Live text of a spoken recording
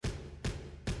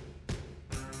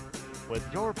With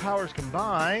your powers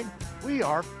combined, we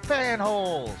are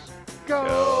Fanholes.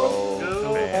 Go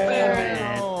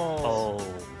Fanholes!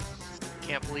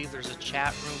 Can't believe there's a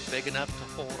chat room big enough to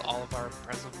hold all of our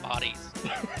present bodies.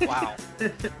 Wow.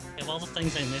 Of all the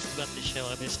things I missed about the show,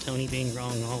 I miss Tony being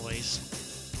wrong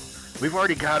always. We've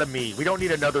already got a me. We don't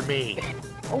need another me.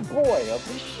 Oh boy, a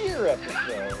Bashir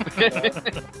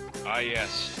episode.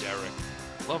 Yes, Derek.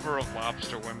 Lover of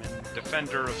lobster women,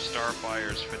 defender of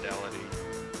Starfire's fidelity.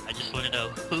 I just want to know,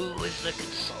 who is the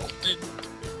consultant?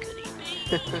 Who could he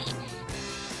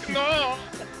be? No!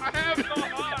 I have no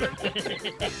heart!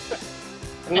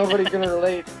 Nobody can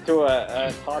relate to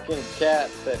a talking cat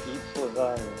that eats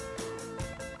lasagna.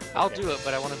 I'll do it,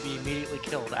 but I want to be immediately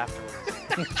killed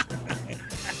afterwards.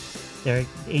 Derek,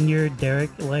 in your Derek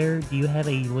lair, do you have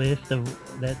a list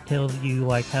that tells you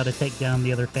like how to take down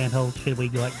the other fanholes? Should we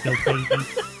like go crazy?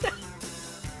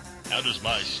 How does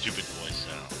my stupid voice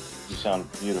sound? You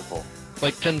sound beautiful.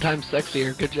 Like 10 times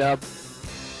sexier. Good job.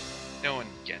 No one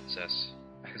gets us,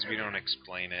 because we don't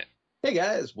explain it. Hey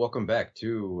guys, welcome back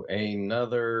to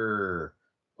another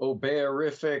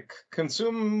obeyerific,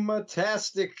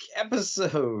 consumatastic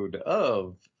episode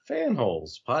of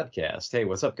Fanholes podcast. Hey,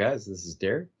 what's up guys? This is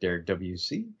Derek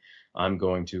WC. I'm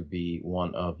going to be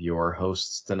one of your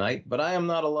hosts tonight, but I am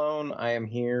not alone. I am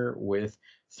here with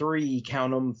three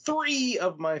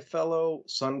of my fellow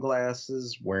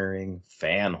sunglasses wearing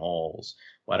fanholes.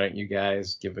 Why don't you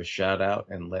guys give a shout out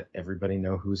and let everybody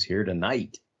know who's here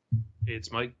tonight?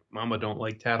 It's Mike. Mama don't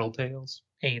like tattletales.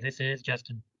 Hey, this is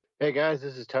Justin. Hey guys,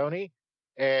 this is Tony.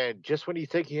 And just when you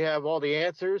think you have all the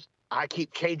answers, I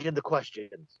keep changing the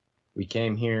questions. We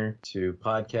came here to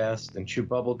podcast and chew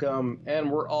bubble gum, and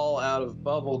we're all out of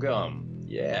bubble gum.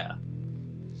 Yeah.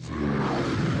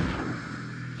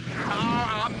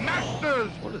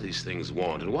 Masters! What do these things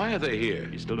want, and why are they here?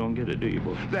 You still don't get it, do you,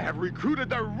 boy? They have recruited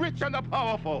the rich and the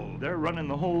powerful. They're running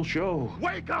the whole show.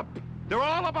 Wake up! They're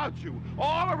all about you,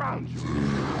 all around you.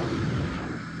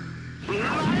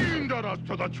 Blinded us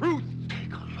to the truth.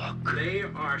 Take a look. They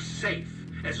are safe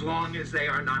as long as they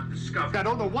are not discovered. I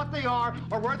don't know what they are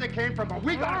or where they came from, but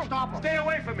we gotta stop them. Stay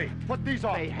away from me. Put these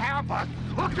on. They have us.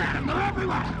 Look at them. They're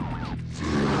everywhere.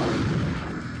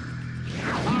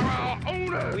 Our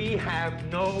owners. We have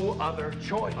no other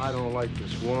choice. I don't like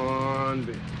this one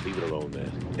bit. Leave it alone,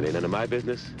 man. It ain't none of my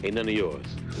business. Ain't none of yours.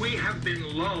 We have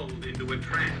been lulled into a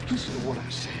trance. Listen to what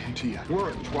I'm saying to you. We're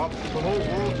in trouble. The whole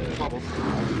world's in trouble.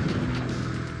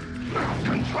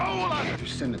 Control us! You're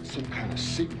sending some kind of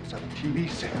signals out of TV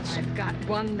sets. I've got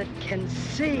one that can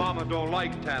see. Mama don't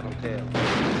like tattletale.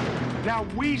 Now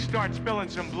we start spilling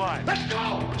some blood. Let's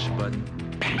go! Push a button.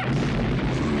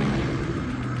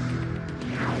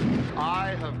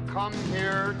 I have come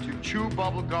here to chew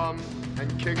bubblegum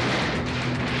and kick.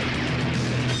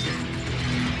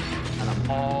 And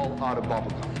I'm all out of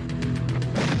bubblegum.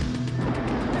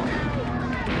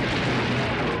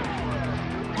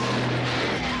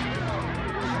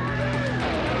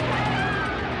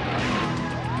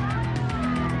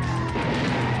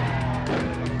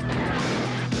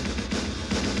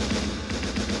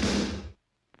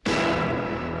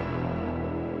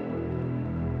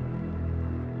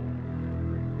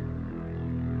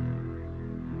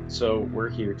 So we're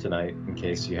here tonight, in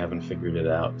case you haven't figured it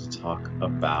out, to talk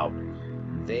about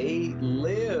They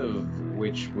Live,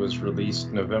 which was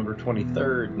released November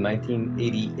 23rd,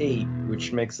 1988,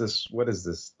 which makes this, what is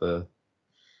this, the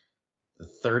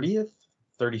 30th?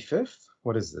 35th?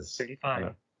 What is this?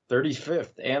 35.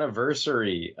 35th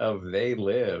anniversary of They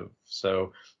Live.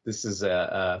 So this is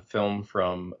a film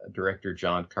from director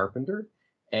John Carpenter.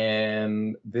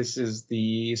 And this is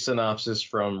the synopsis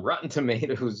from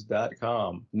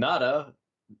RottenTomatoes.com. Nada,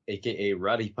 a.k.a.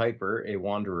 Roddy Piper, a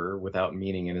wanderer without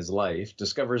meaning in his life,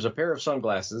 discovers a pair of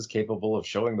sunglasses capable of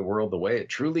showing the world the way it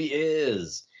truly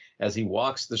is. As he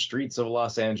walks the streets of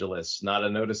Los Angeles, Nada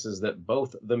notices that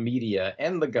both the media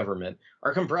and the government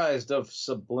are comprised of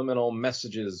subliminal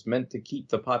messages meant to keep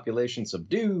the population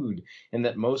subdued, and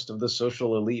that most of the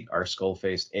social elite are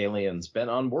skull-faced aliens bent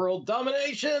on world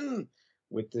domination.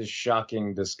 With this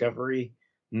shocking discovery,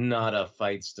 Nada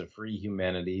fights to free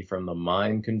humanity from the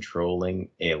mind-controlling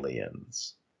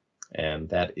aliens. And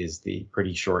that is the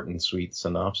pretty short and sweet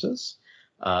synopsis.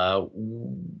 I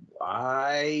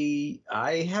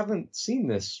haven't seen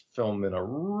this film in a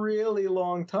really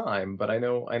long time, but I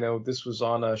know this was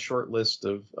on a short list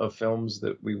of films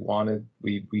that we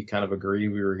kind of agreed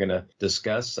we were going to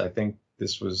discuss. I think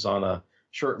this was on a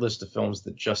short list of films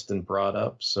that Justin brought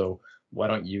up. So why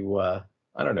don't you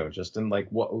I don't know, Justin. Like,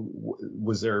 what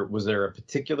was there? Was there a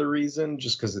particular reason?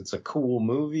 Just because it's a cool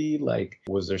movie? Like,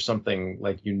 was there something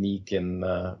like unique and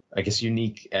I guess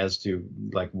unique as to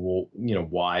like, well,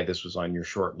 why this was on your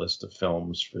short list of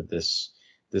films for this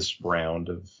round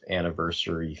of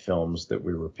anniversary films that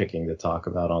we were picking to talk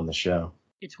about on the show?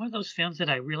 It's one of those films that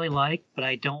I really like, but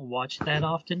I don't watch that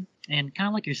often. And kind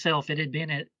of like yourself, it had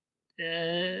been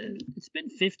it's been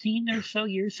 15 or so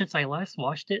years since I last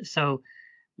watched it. So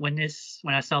when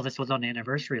I saw this was on the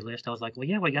anniversary list, I was like, well,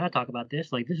 yeah, we got to talk about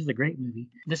this. Like, this is a great movie.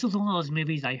 This was one of those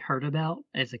movies I heard about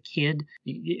as a kid.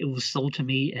 It was sold to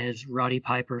me as Roddy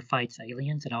Piper fights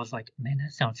aliens. And I was like, man,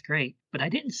 that sounds great. But I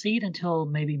didn't see it until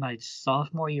maybe my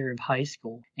sophomore year of high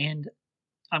school. And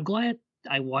I'm glad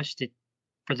I watched it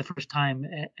for the first time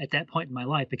at that point in my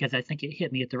life, because I think it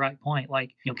hit me at the right point.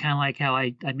 Like, kind of like how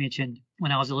I mentioned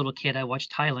when I was a little kid, I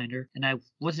watched Highlander and I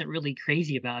wasn't really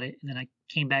crazy about it. And then I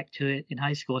came back to it in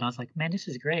high school and I was like, man, this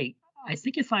is great. I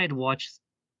think if I had watched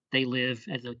They Live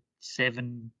as a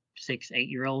 7, 6,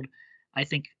 8-year-old, I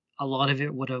think a lot of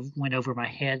it would have went over my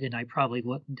head and I probably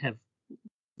wouldn't have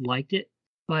liked it.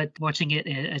 But watching it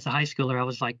as a high schooler, I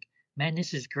was like, man,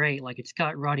 this is great. Like, it's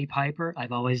got Roddy Piper.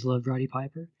 I've always loved Roddy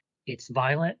Piper. It's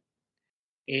violent.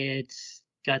 It's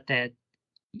got that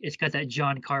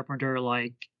John Carpenter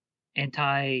like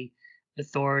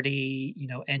anti-authority,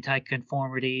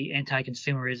 anti-conformity,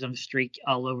 anti-consumerism streak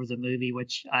all over the movie,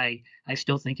 which I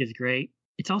still think is great.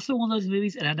 It's also one of those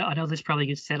movies, and I know this probably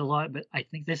gets said a lot, but I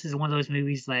think this is one of those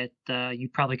movies that you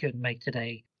probably couldn't make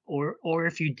today, or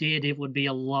if you did, it would be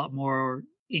a lot more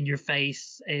in your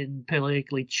face and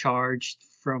politically charged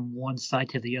from one side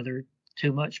to the other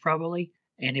too much probably.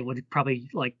 And it would probably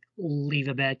like leave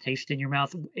a bad taste in your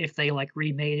mouth if they like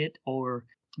remade it or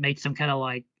made some kind of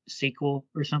like sequel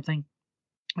or something,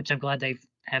 which I'm glad they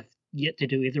have yet to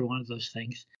do either one of those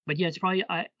things. But yeah, it's probably,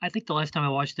 I think the last time I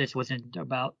watched this was in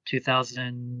about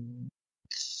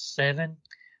 2007.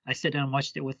 I sat down and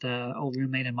watched it with an old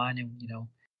roommate of mine, and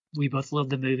we both loved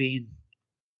the movie,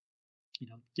 and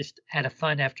just had a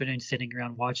fun afternoon sitting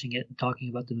around watching it and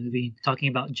talking about the movie, and talking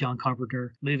about John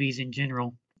Carpenter movies in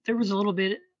general. There was a little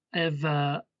bit of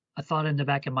a thought in the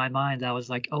back of my mind that I was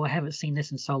like, oh, I haven't seen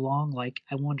this in so long. Like,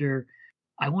 I wonder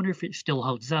if it still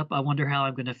holds up. I wonder how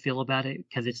I'm going to feel about it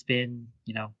because it's been,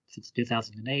 since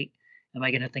 2008. Am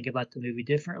I going to think about the movie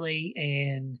differently?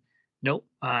 And nope,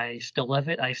 I still love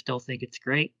it. I still think it's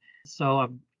great. So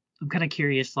I'm kind of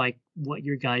curious, like, what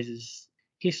your guys'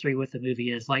 history with the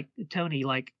movie is. Like, Tony,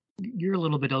 like, you're a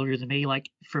little bit older than me. Like,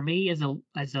 for me as a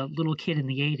little kid in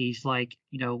the 80s, like,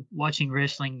 watching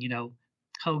wrestling,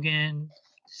 Hogan,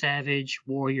 Savage,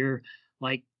 Warrior,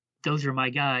 like, those are my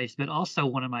guys. But also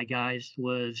one of my guys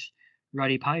was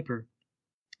Roddy Piper.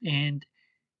 And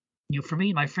for me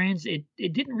and my friends, it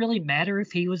didn't really matter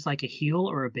if he was like a heel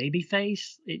or a baby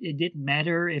face. It didn't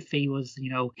matter if he was,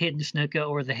 hitting Snuka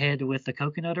or the head with a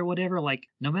coconut or whatever. Like,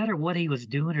 no matter what he was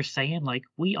doing or saying, like,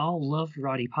 we all loved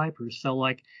Roddy Piper. So,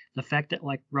 like, the fact that,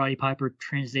 like, Roddy Piper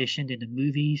transitioned into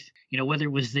movies, whether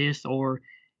it was this or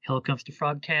Hell Comes to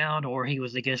Frogtown or he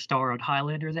was a guest star on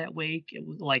Highlander that week, it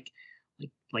was like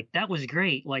that was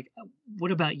great. Like,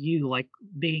 what about you? Like,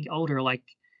 being older, like,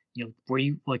 were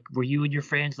you and your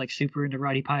friends like super into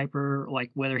Roddy Piper,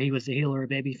 like whether he was a heel or a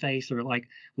baby face, or like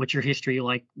what's your history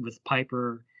like with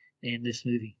Piper in this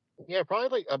movie? Yeah, probably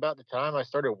like about the time I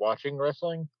started watching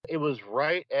wrestling. It was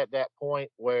right at that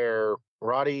point where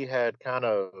Roddy had kind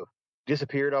of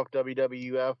disappeared off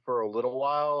WWF for a little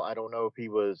while. I don't know if he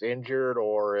was injured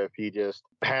or if he just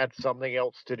had something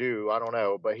else to do. I don't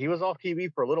know, but he was off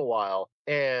TV for a little while,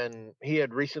 and he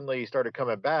had recently started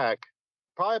coming back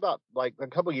probably about like a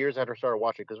couple years after I started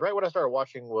watching, because right when I started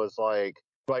watching was like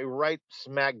right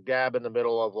smack dab in the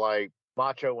middle of like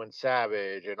Macho and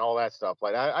Savage and all that stuff.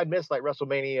 Like I missed like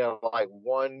WrestleMania like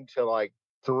 1 to like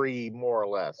 3 more or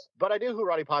less. But I knew who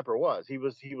Roddy Piper was. He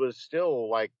was still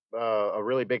like a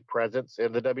really big presence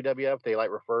in the WWF. They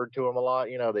like referred to him a lot.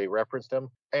 They referenced him,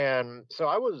 and so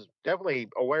I was definitely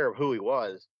aware of who he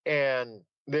was. And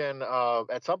then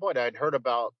at some point I'd heard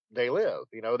about They Live.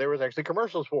 There was actually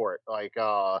commercials for it. Like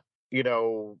not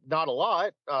a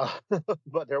lot,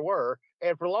 but there were.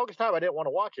 And for the longest time I didn't want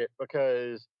to watch it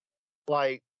because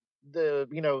like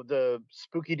the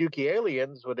spooky dooky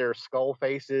aliens with their skull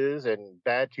faces and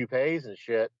bad toupees and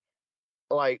shit,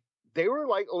 like they were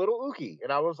like a little ooky.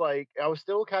 And I was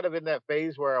still kind of in that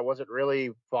phase where I wasn't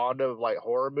really fond of like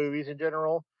horror movies in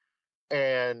general.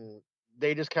 And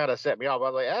they just kind of set me off.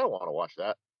 I was like, I don't want to watch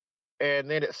that. And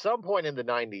then at some point in the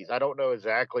 90s, I don't know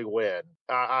exactly when,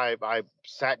 I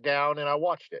sat down and I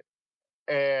watched it.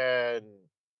 And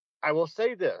I will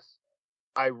say this.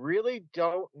 I really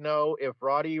don't know if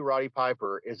Roddy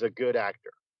Piper is a good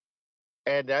actor.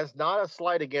 And that's not a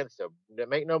slight against him.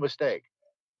 Make no mistake.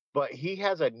 But he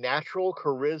has a natural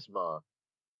charisma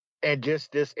and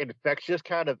just this infectious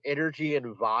kind of energy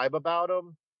and vibe about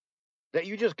him that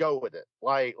you just go with it.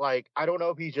 Like I don't know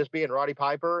if he's just being Roddy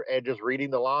Piper and just reading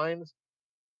the lines,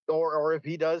 or if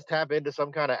he does tap into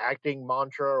some kind of acting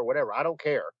mantra or whatever. I don't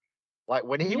care. Like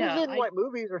when he was Yeah, in like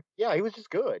movies, or yeah, he was just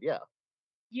good.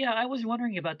 Yeah, I was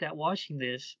wondering about that watching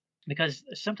this because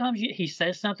sometimes he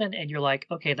says something and you're like,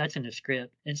 okay, that's in the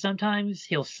script, and sometimes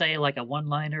he'll say like a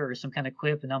one-liner or some kind of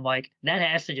quip, and I'm like, that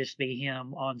has to just be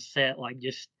him on set, like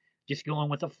just going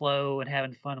with the flow and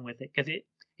having fun with it because it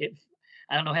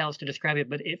I don't know how else to describe it,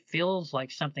 but it feels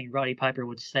like something Roddy Piper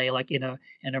would say, like in a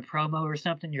promo or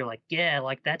something. You're like, yeah,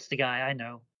 like that's the guy I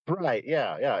know. right.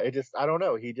 Yeah, yeah. It just I don't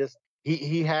know. He just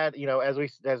he had as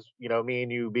me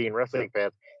and you being wrestling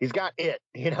fans, he's got it.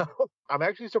 I'm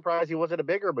actually surprised he wasn't a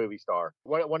bigger movie star.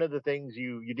 One of the things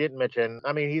you didn't mention,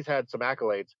 I mean, he's had some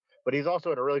accolades, but he's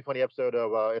also in a really funny episode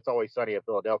of It's Always Sunny in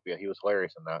Philadelphia. He was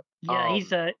hilarious in that.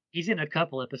 Yeah, he's in a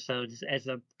couple episodes as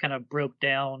a kind of broke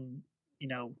down,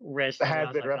 wrestler. I Has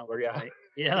was been like, oh, wrestler, yeah. right.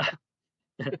 Yeah.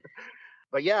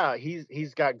 But yeah,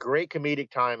 he's got great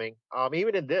comedic timing.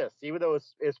 Even in this, even though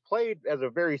it's played as a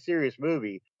very serious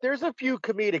movie, there's a few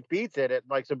comedic beats in it,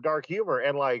 like some dark humor,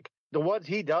 and like the ones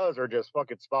he does are just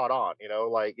fucking spot on.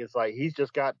 Like it's like he's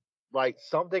just got like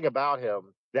something about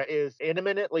him that is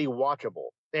eminently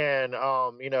watchable. And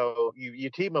you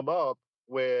team him up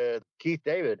with Keith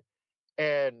David,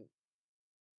 and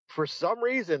for some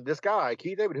reason, this guy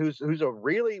Keith David, who's a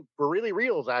really for really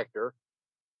reals actor.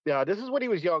 Yeah, this is when he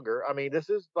was younger. I mean, this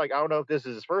is like I don't know if this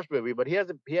is his first movie, but he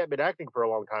hadn't been acting for a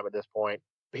long time at this point.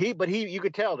 He you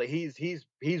could tell that he's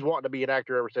wanting to be an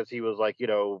actor ever since he was like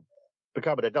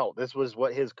become an adult. This was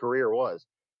what his career was.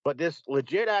 But this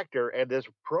legit actor and this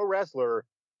pro wrestler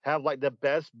have like the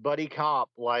best buddy cop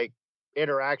like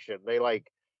interaction. They like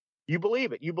you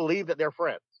believe it. You believe that they're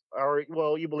friends, or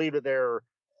well, you believe that they're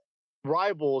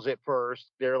rivals at first.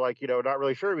 They're like not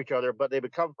really sure of each other, but they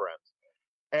become friends.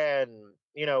 And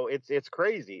it's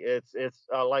crazy. It's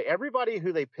like everybody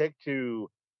who they pick to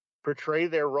portray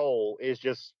their role is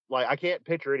just like I can't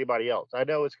picture anybody else. I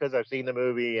know it's because I've seen the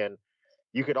movie, and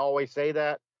you could always say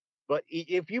that. But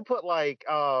if you put like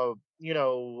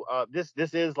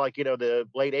this is like the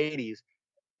late '80s.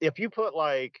 If you put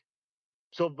like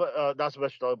not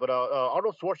Sylvester Stallone, but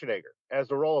Arnold Schwarzenegger as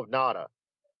the role of Nada,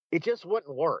 it just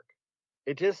wouldn't work.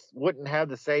 It just wouldn't have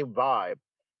the same vibe.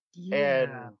 Yeah.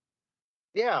 And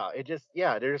yeah,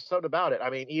 there's something about it. I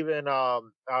mean, even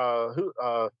who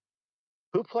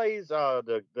plays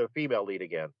the female lead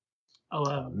again?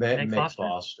 Oh, Meg Foster.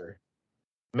 Foster.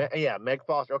 Meg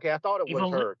Foster. Okay, I thought it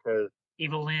was her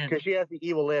Evil Lynn. because she has the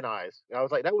evil Lynn eyes. I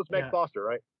was like, that was Meg Foster,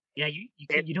 right? Yeah,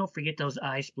 you don't forget those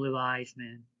blue eyes,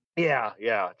 man. Yeah,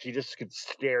 she just could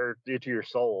stare into your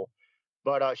soul.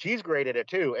 But she's great at it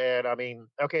too. And I mean,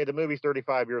 okay, the movie's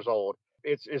 35 years old.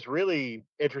 It's really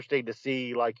interesting to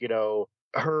see like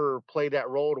her play that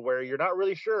role to where you're not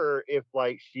really sure if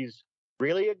like she's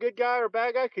really a good guy or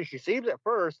bad guy, because she seems at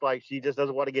first like she just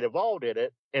doesn't want to get involved in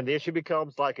it, and then she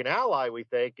becomes like an ally, we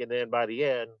think, and then by the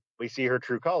end we see her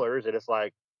true colors, and it's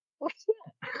like, what's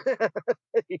that?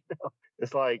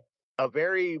 It's like a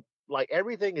very like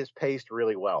everything is paced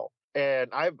really well.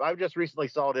 And I've just recently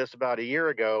saw this about a year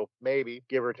ago, maybe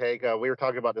give or take. We were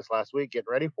talking about this last week, getting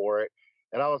ready for it,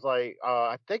 and I was like,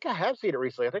 I think I have seen it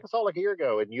recently. I think I saw it like a year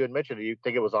ago, and you had mentioned it. You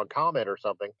think it was on Comment or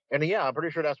something. And yeah, I'm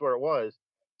pretty sure that's where it was.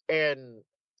 And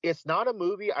it's not a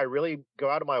movie I really go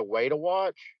out of my way to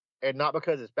watch, and not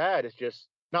because it's bad. It's just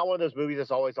not one of those movies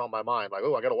that's always on my mind. Like,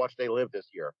 oh, I got to watch They Live this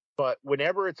year. But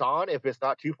whenever it's on, if it's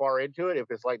not too far into it, if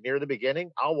it's like near the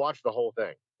beginning, I'll watch the whole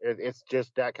thing. It's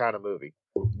just that kind of movie.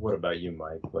 What about you,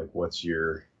 Mike? Like, what's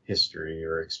your history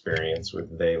or experience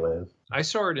with They Live? I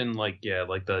saw it in like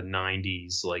the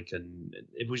 90s, and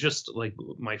it was just like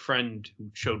my friend who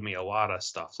showed me a lot of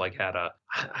stuff, like had I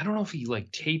don't know if he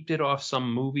like taped it off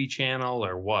some movie channel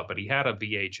or what, but he had a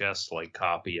VHS like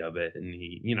copy of it, and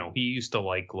he used to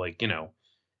like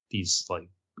these like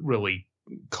really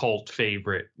cult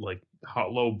favorite like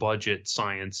low budget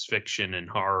science fiction and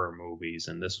horror movies,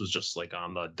 and this was just like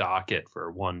on the docket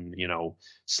for one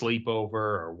sleepover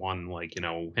or one like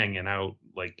hanging out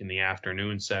like in the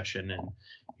afternoon session. And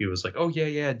he was like, oh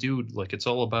yeah dude, like it's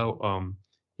all about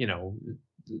the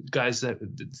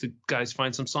guys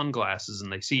find some sunglasses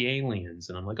and they see aliens.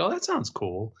 And I'm like, oh, that sounds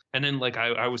cool. And then like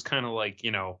I was kind of like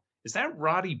is that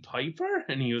Roddy Piper?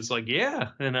 And he was like, yeah.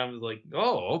 And I was like,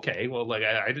 oh, okay. Well, like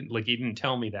I didn't like, he didn't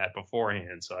tell me that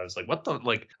beforehand. So I was like, what the,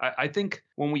 like, I think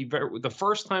when the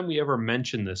first time we ever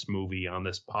mentioned this movie on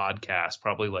this podcast,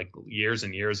 probably like years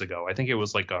and years ago, I think it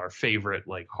was like our favorite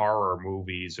like horror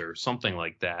movies or something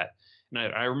like that.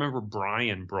 And I remember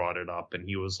Brian brought it up, and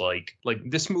he was like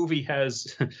this movie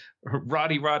has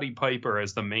Roddy Piper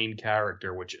as the main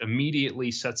character, which immediately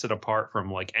sets it apart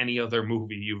from like any other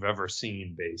movie you've ever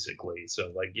seen, basically.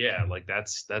 So like, yeah, like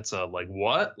that's a like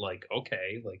what, like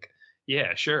okay, like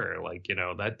yeah, sure, like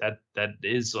that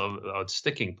is a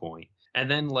sticking point. And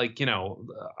then like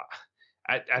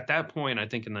at that point, I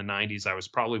think in the 90s, I was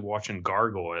probably watching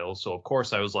Gargoyles, so of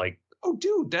course I was like, oh,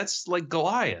 dude, that's like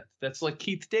Goliath. That's like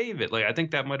Keith David. Like, I think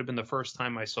that might have been the first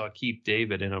time I saw Keith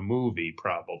David in a movie,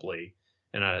 probably.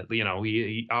 And,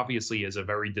 he obviously has a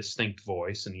very distinct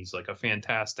voice, and he's like a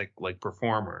fantastic, like,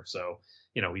 performer. So,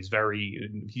 he's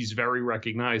very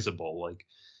recognizable. Like,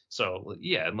 so,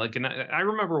 yeah, like, and I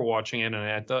remember watching it, and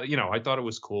I thought it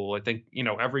was cool. I think,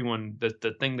 everyone,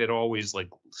 the thing that always, like,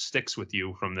 sticks with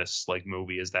you from this, like,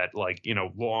 movie is that, like,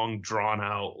 long, drawn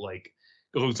out, like,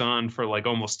 goes on for like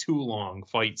almost too long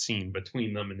fight scene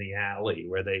between them in the alley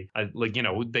where they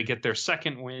they get their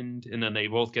second wind, and then they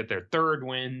both get their third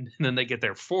wind, and then they get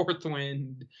their fourth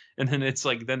wind, and then it's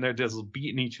like then they're just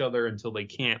beating each other until they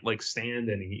can't like stand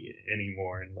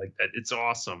anymore, and like that it's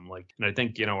awesome. Like, and I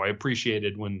think I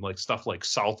appreciated when like stuff like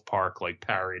South Park like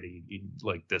parody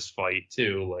like this fight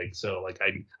too, like so like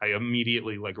I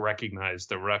immediately like recognized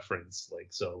the reference, like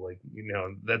so like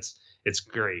it's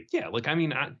great. Yeah, like I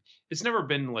mean it's never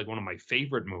been like one of my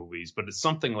favorite movies, but it's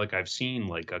something like I've seen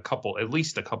like at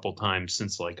least a couple times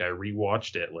since like I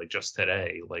rewatched it like just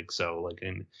today. Like so like,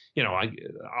 and I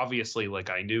obviously like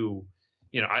I knew,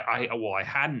 I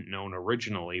hadn't known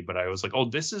originally, but I was like, oh,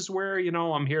 this is where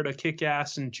I'm here to kick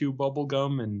ass and chew bubble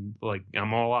gum, and like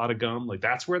I'm all out of gum. Like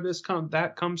that's where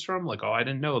that comes from. Like, oh, I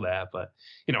didn't know that, but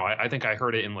I think I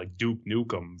heard it in like Duke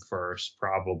Nukem first,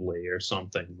 probably, or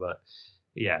something. But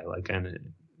yeah, like, and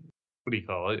what do you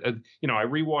call it? I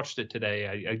rewatched it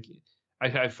today.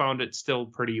 I found it still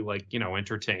pretty like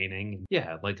entertaining.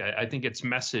 Yeah, like I think its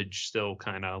message still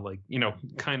kind of like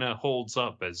kind of holds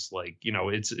up as like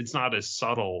it's not as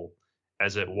subtle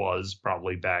as it was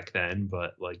probably back then,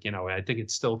 but like I think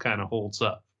it still kind of holds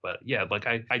up. But yeah, like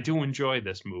I do enjoy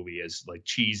this movie as like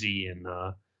cheesy and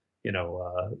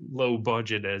low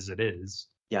budget as it is.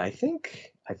 Yeah, I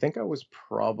think I was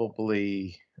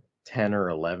probably 10 or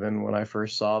 11 when I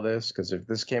first saw this, because if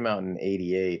this came out in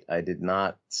 88, I did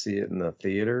not see it in the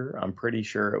theater. I'm pretty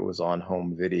sure it was on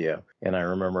home video. And I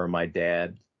remember my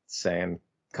dad saying,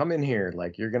 come in here,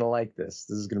 like you're gonna like this.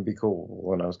 This is gonna be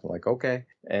cool. And I was like, okay.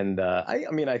 And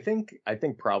I think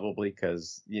probably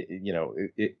because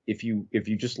if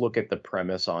you just look at the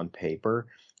premise on paper,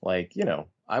 like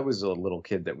I was a little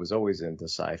kid that was always into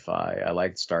sci-fi. I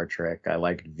liked Star Trek. I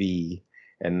liked V,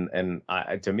 and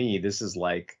to me this is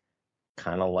like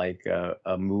kind of like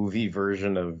a movie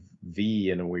version of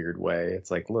V in a weird way. It's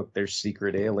like, look, there's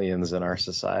secret aliens in our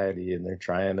society, and they're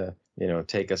trying to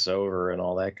take us over and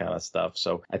all that kind of stuff.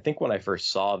 So I think when I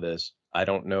first saw this, I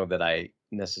don't know that I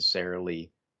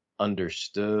necessarily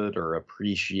understood or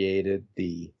appreciated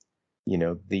the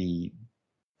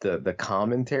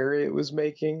commentary it was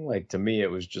making. Like, to me, it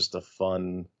was just a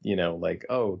fun, like,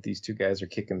 oh, these two guys are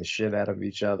kicking the shit out of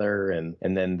each other, and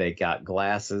then they got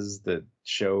glasses that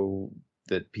show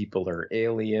that people are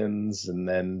aliens, and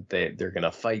then they're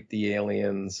gonna fight the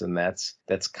aliens, and that's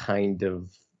kind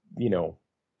of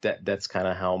that's kind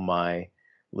of how my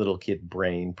little kid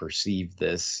brain perceived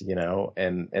this,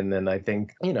 and then I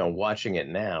think watching it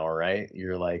now, right,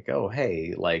 you're like, oh,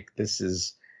 hey, like this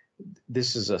is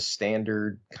a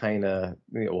standard kind of,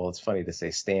 well, it's funny to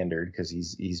say standard because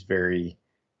he's very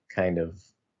kind of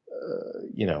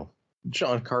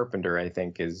John Carpenter, I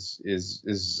think, is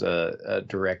a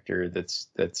director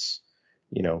that's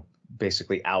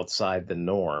basically outside the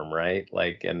norm, right?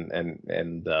 Like,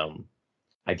 and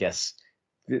I guess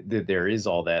there is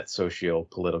all that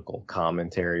socio-political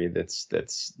commentary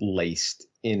that's laced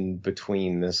in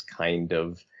between this kind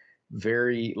of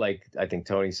very, like I think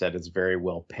Tony said, it's very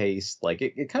well paced. Like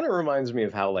it kind of reminds me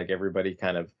of how like everybody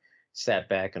kind of sat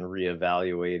back and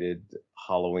reevaluated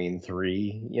Halloween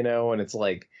 3, and it's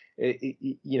like,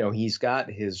 he's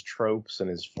got his tropes and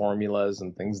his formulas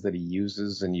and things that he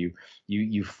uses, and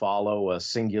you follow a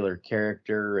singular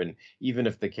character, and even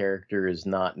if the character is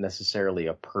not necessarily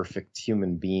a perfect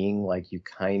human being, like you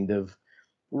kind of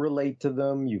relate to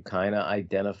them, you kind of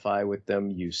identify with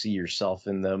them, you see yourself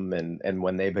in them, and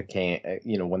when they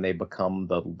become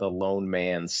the lone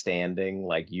man standing,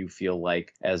 like you feel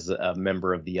like as a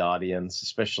member of the audience,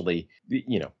 especially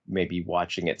maybe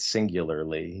watching it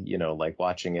singularly, like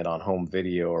watching it on home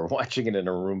video or watching it in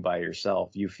a room by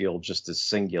yourself, you feel just as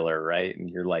singular, right? And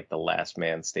you're like the last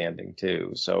man standing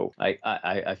too. So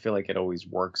I feel like it always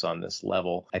works on this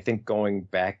level. I think going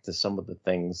back to some of the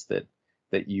things that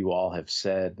you all have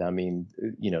said. I mean,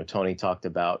 Tony talked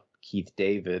about Keith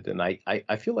David, and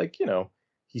I feel like,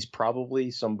 he's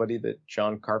probably somebody that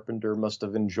John Carpenter must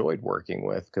have enjoyed working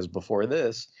with, because before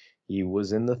this, he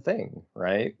was in The Thing,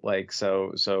 right? Like,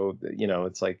 so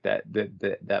it's like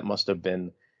that must have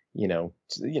been,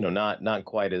 not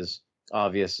quite as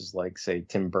obvious as, like, say,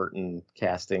 Tim Burton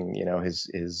casting,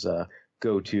 his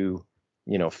go-to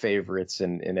favorites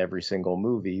in every single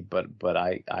movie, but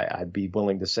I'd be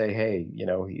willing to say, hey,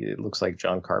 it looks like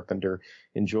John Carpenter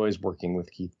enjoys working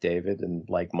with Keith David, and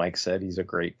like Mike said, he's a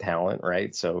great talent,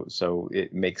 right? So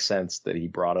it makes sense that he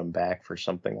brought him back for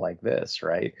something like this,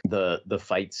 right? The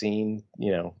fight scene,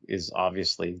 is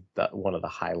obviously one of the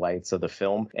highlights of the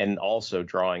film, and also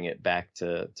drawing it back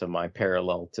to my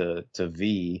parallel to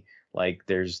V. Like,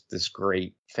 there's this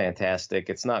great, fantastic,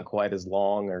 it's not quite as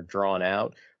long or drawn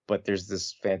out, but there's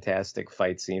this fantastic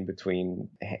fight scene between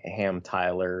Ham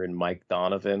Tyler and Mike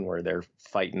Donovan where they're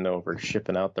fighting over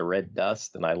shipping out the red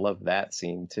dust, and I love that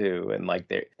scene too. And like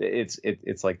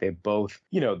it's like they both,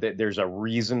 there's a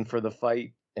reason for the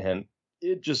fight, and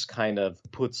it just kind of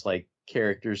puts like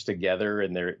characters together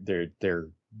and they're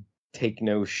take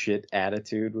no shit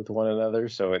attitude with one another.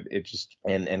 So it just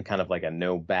and kind of like a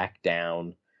no back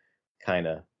down kind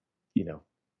of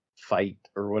fight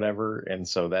or whatever. And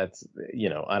so that's,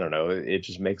 I don't know, it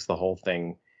just makes the whole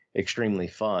thing extremely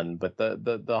fun. But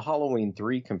the Halloween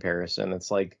 3 comparison, it's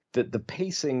like the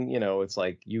pacing, it's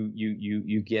like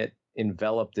you get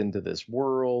enveloped into this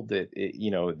world that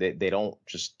they don't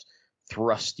just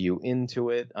thrust you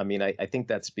into it. I mean, I think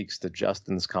that speaks to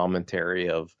Justin's commentary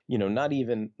of, not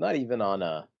even on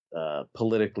a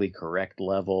politically correct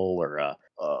level or a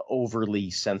overly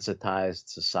sensitized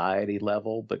society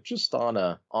level, but just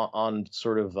on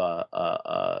sort of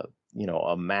a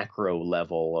macro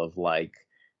level of, like,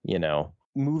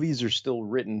 movies are still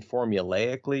written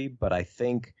formulaically, but I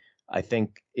think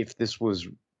if this was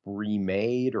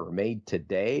remade or made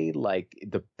today, like,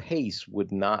 the pace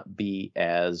would not be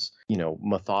as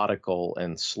methodical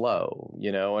and slow,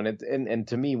 and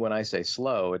to me, when I say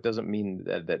slow, it doesn't mean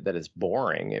that it's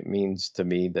boring. It means to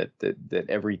me that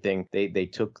everything, they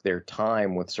took their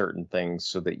time with certain things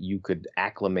so that you could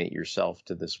acclimate yourself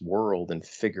to this world and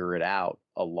figure it out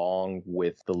along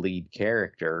with the lead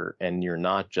character, and you're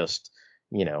not just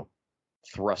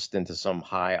thrust into some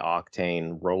high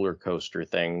octane roller coaster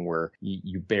thing where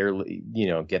you barely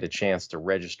get a chance to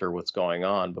register what's going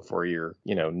on before you're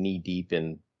knee deep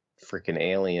in freaking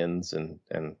aliens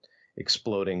and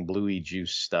exploding bluey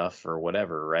juice stuff or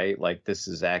whatever, right? Like, this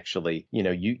is actually,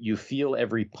 you feel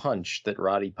every punch that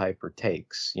Roddy Piper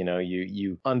takes.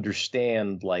 You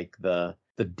understand, like, the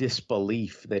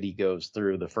disbelief that he goes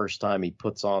through the first time he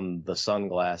puts on the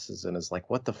sunglasses and is like,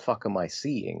 what the fuck am I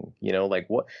seeing? Like,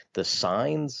 what, the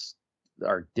signs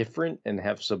are different and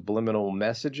have subliminal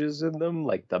messages in them,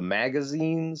 like the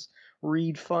magazines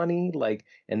read funny, like,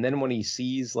 and then when he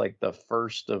sees, like, the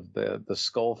first of the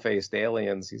skull-faced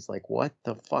aliens, he's like, what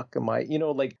the fuck am I,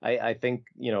 like, I think,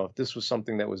 if this was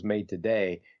something that was made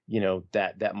today,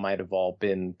 that might have all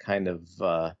been kind of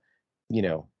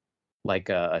like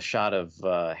a shot of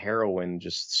heroin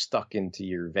just stuck into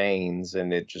your veins,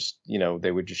 and it just,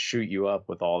 they would just shoot you up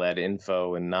with all that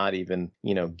info and not even,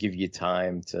 give you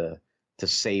time to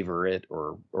savor it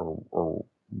or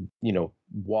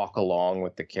walk along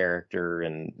with the character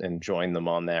and join them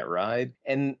on that ride.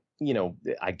 And,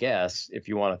 I guess if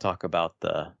you want to talk about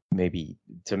maybe,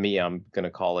 to me, I'm going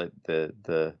to call it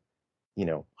the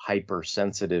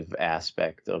hypersensitive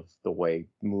aspect of the way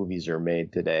movies are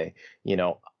made today.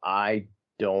 I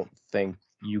don't think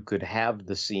you could have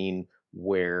the scene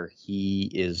where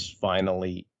he is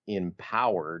finally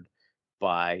empowered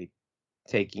by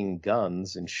taking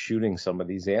guns and shooting some of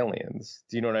these aliens.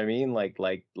 Do you know what I mean? Like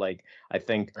I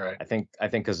think Right. I think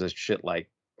because of shit like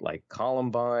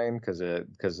Columbine,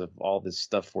 because of all this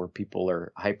stuff where people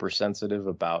are hypersensitive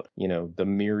about, the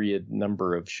myriad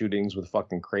number of shootings with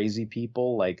fucking crazy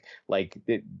people, like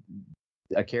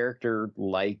a character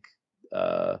like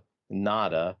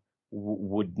Nada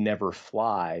would never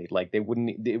fly. Like it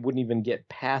wouldn't even get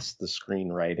past the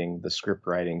screenwriting, the script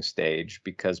writing stage,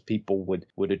 because people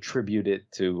would attribute it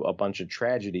to a bunch of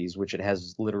tragedies, which it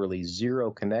has literally zero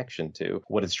connection to.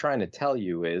 What it's trying to tell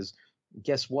you is,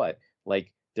 guess what?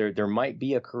 Like there might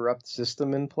be a corrupt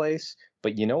system in place,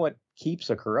 but you know what keeps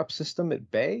a corrupt system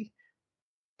at bay?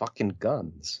 Fucking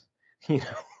guns. You know,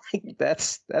 like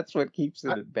that's what keeps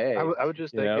it at bay. I was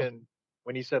just thinking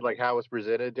when you said like how it was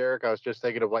presented, Derek. I was just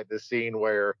thinking of like this scene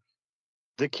where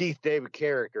the Keith David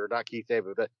character, not Keith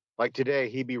David, but like today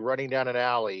he'd be running down an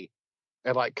alley,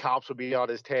 and like cops would be on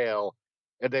his tail,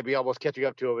 and they'd be almost catching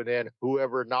up to him, and then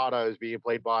whoever Nana is being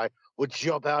played by would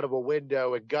jump out of a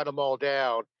window and gun them all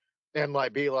down, and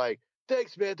like be like,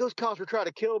 "Thanks, man. Those cops were trying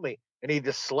to kill me." And he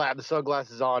just slapped the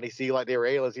sunglasses on. He see like they were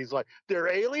aliens. He's like, "They're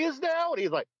aliens now," and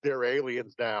he's like, "They're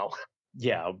aliens now."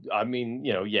 Yeah, I mean,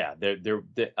 yeah,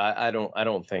 I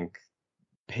don't think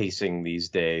pacing these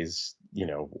days,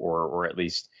 or at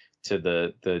least to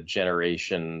the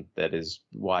generation that is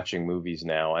watching movies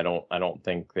now, I don't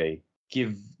think they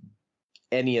give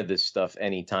any of this stuff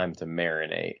any time to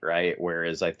marinate, right?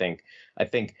 Whereas I think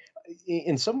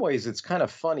in some ways it's kind of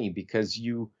funny because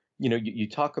you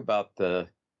talk about the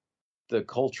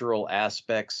cultural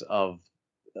aspects of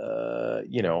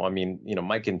I mean,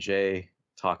 Mike and Jay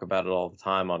talk about it all the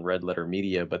time on Red Letter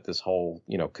Media, but this whole,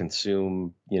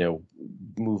 consume,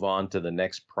 move on to the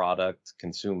next product,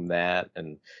 consume that,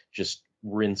 and just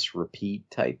rinse, repeat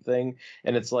type thing.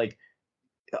 And it's like,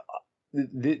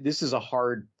 this is a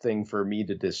hard thing for me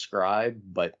to describe,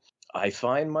 but I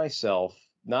find myself,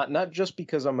 not just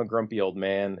because I'm a grumpy old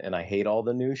man and I hate all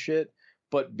the new shit,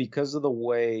 but because of the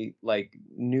way like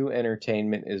new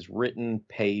entertainment is written,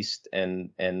 paced, and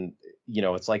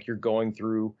it's like you're going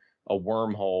through a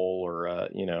wormhole or a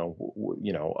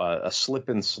slip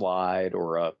and slide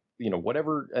or a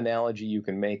whatever analogy you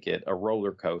can make it, a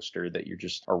roller coaster that you're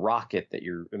just a rocket that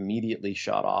you're immediately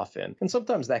shot off in. And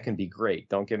sometimes that can be great.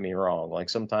 Don't get me wrong. Like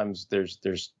sometimes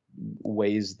there's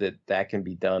ways that can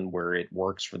be done where it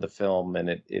works for the film and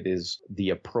it is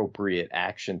the appropriate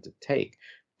action to take.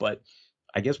 But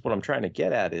I guess what I'm trying to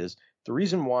get at is the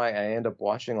reason why I end up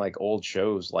watching like old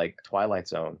shows like Twilight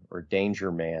Zone or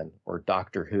Danger Man or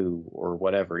Doctor Who or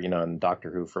whatever, and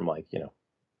Doctor Who from like,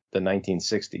 the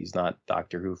 1960s, not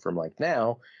Doctor Who from like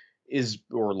now,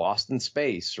 or Lost in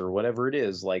Space or whatever it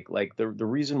is. Like the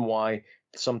reason why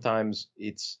sometimes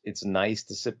it's nice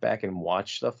to sit back and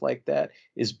watch stuff like that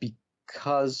is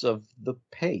because of the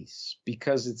pace,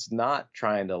 because it's not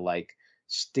trying to like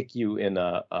stick you in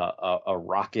a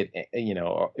rocket,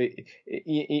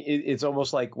 it's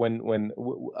almost like when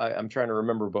I'm trying to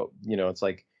remember, but it's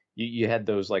like you had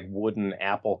those like wooden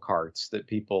apple carts that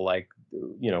people like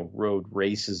rode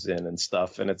races in and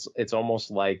stuff, and it's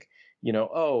almost like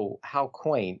oh, how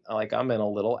quaint, like I'm in a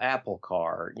little apple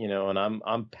car, and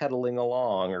I'm pedaling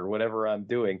along or whatever I'm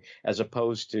doing, as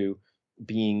opposed to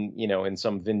being in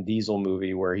some Vin Diesel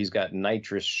movie where he's got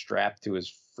nitrous strapped to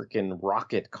his freaking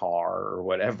rocket car or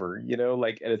whatever,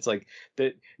 like, and it's like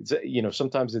that,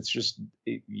 sometimes it's just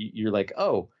you're like,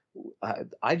 oh,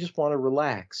 I just want to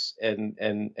relax,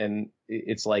 and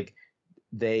it's like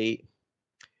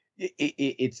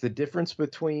it's the difference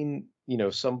between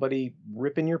somebody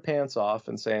ripping your pants off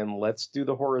and saying, let's do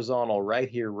the horizontal right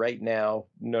here right now,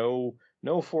 no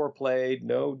foreplay,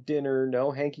 no dinner,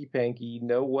 no hanky panky,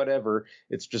 no whatever.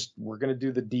 It's just, we're going to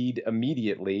do the deed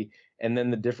immediately. And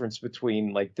then the difference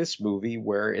between like this movie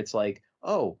where it's like,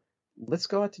 oh, let's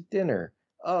go out to dinner.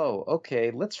 Oh,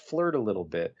 okay, let's flirt a little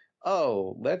bit.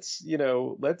 Oh, let's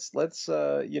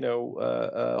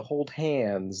hold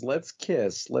hands, let's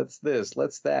kiss, let's this,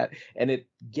 let's that. And it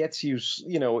gets you,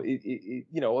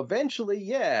 eventually,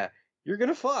 yeah, you're going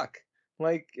to fuck.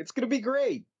 Like, it's going to be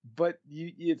great, but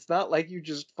it's not like you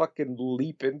just fucking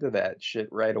leap into that shit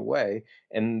right away.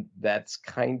 And that's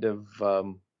kind of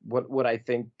what I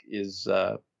think is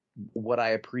what I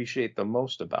appreciate the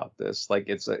most about this. Like,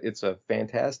 it's a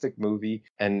fantastic movie,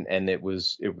 and it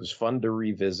was fun to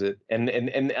revisit.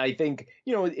 And I think,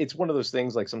 it's one of those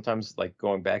things, like sometimes, like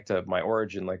going back to my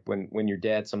origin, like when your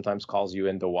dad sometimes calls you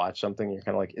in to watch something, you're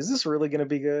kind of like, is this really going to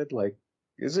be good? Like,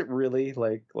 is it really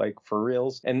like for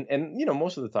reals? And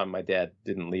most of the time my dad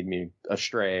didn't lead me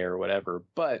astray or whatever,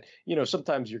 but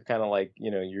sometimes you're kind of like,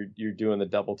 you're doing the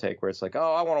double take where it's like,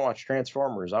 oh, I want to watch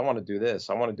Transformers, I want to do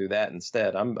this, I want to do that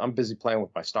instead. I'm busy playing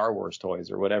with my Star Wars toys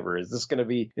or whatever. Is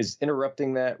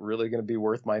interrupting that really going to be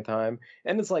worth my time?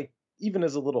 And it's like, even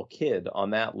as a little kid on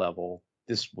that level,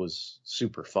 this was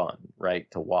super fun, right,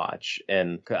 to watch.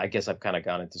 And I guess I've kind of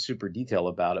gone into super detail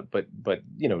about it, but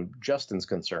Justin's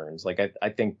concerns, like I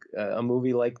think a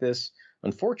movie like this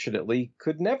unfortunately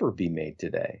could never be made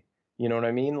today. You know what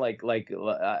I mean?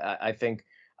 I think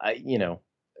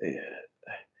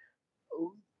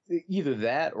either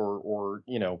that or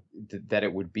that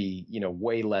it would be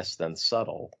way less than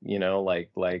subtle, kind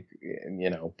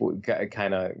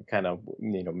of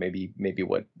maybe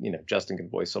what Justin can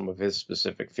voice some of his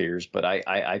specific fears, but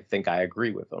I think I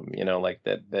agree with him, like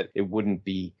that it wouldn't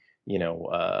be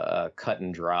cut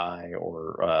and dry,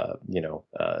 or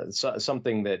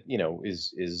something that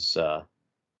is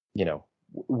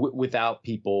without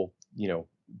people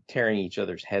tearing each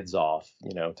other's heads off,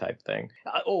 type thing.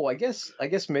 I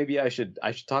guess maybe I should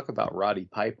talk about Roddy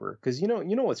Piper, because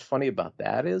what's funny about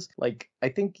that is, like, I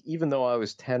think even though I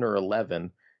was 10 or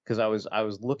 11, because I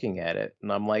was looking at it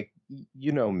and I'm like,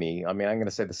 me, I mean, I'm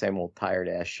gonna say the same old tired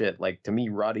ass shit. Like, to me,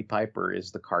 Roddy Piper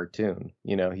is the cartoon.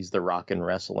 He's the rock and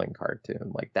wrestling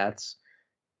cartoon. Like, that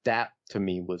to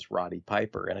me was Roddy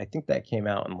Piper. And I think that came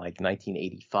out in like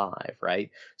 1985, right?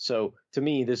 So to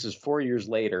me, this is 4 years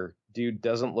later. Dude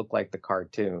doesn't look like the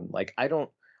cartoon. Like, I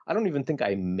don't even think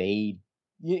I made,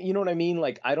 you know what I mean?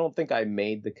 Like, I don't think I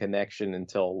made the connection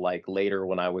until like later,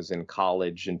 when I was in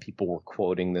college and people were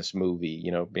quoting this movie,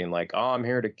 being like, oh, I'm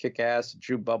here to kick ass and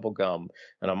chew bubble gum,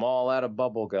 and I'm all out of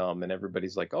bubble gum. And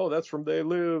everybody's like, oh, that's from They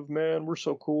Live, man. We're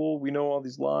so cool. We know all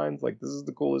these lines. Like, this is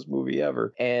the coolest movie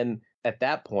ever. And at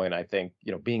that point, I think,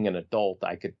 being an adult,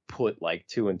 I could put like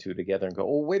two and two together and go,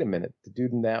 oh, wait a minute. The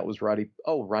dude in that was Roddy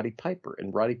Piper.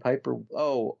 And Roddy Piper,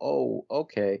 oh,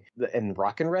 okay. And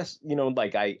Rock and Rest,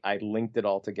 like I linked it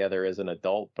all together as an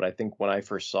adult. But I think when I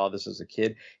first saw this as a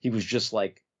kid, he was just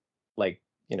like,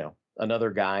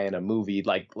 another guy in a movie,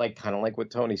 like kind of like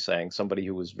what Tony's saying, somebody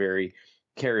who was very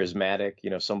charismatic,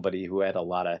 somebody who had a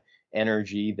lot of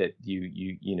energy that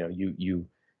you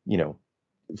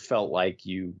felt like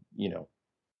you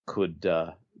could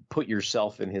put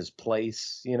yourself in his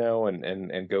place,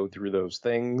 and go through those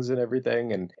things and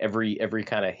everything. And every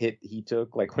kind of hit he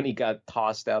took, like when he got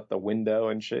tossed out the window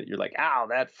and shit, you're like, ow,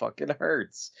 that fucking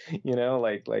hurts,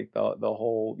 like the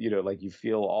whole, like you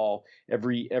feel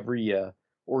every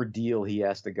ordeal he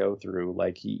has to go through.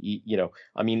 Like he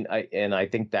I mean, I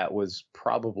think that was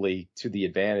probably to the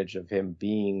advantage of him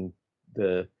being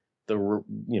the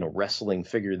wrestling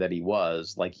figure that he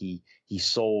was. Like he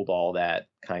sold all that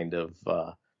kind of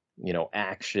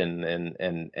action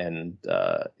and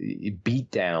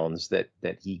beat downs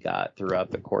that he got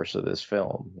throughout the course of this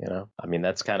film. I mean,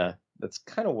 that's kind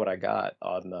of what I got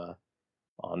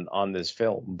on this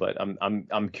film. But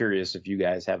I'm curious if you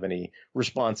guys have any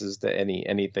responses to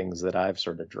any things that I've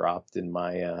sort of dropped in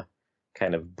my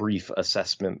kind of brief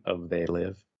assessment of They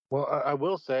Live. Well, I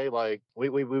will say, like,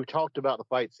 we've talked about the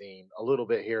fight scene a little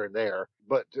bit here and there,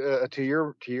 but to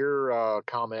your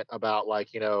comment about, like,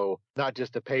 not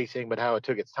just the pacing, but how it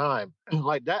took its time,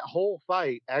 like that whole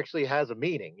fight actually has a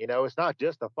meaning. It's not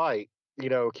just a fight.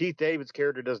 Keith David's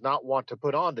character does not want to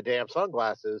put on the damn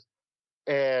sunglasses,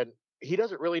 and he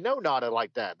doesn't really know Nada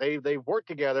like that. They've worked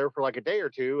together for like a day or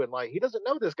two, and like he doesn't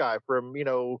know this guy from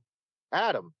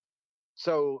Adam,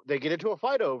 so they get into a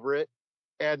fight over it.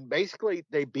 And basically,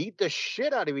 they beat the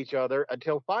shit out of each other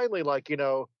until finally, like,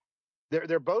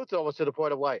 they're both almost to the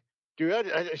point of like, dude,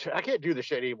 I can't do this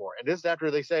shit anymore. And this is after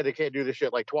they say they can't do this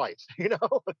shit like twice,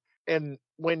 And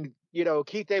when,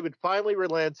 Keith David finally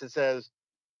relents and says,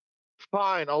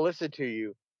 fine, I'll listen to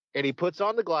you. And he puts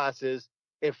on the glasses,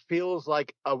 it feels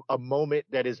like a moment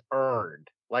that is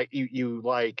earned. Like you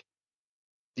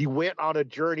went on a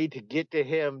journey to get to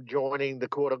him joining the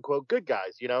quote unquote good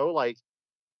guys, like,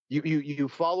 You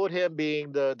followed him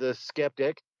being the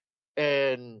skeptic,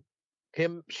 and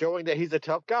him showing that he's a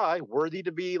tough guy, worthy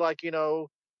to be like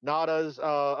Nada's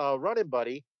running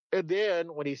buddy. And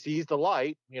then when he sees the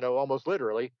light, almost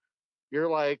literally, you're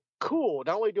like, cool.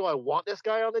 Not only do I want this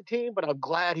guy on the team, but I'm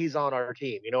glad he's on our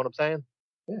team. You know what I'm saying?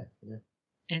 Yeah.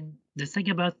 And the thing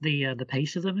about the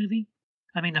pace of the movie,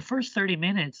 I mean, the first 30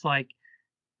 minutes, like,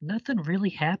 nothing really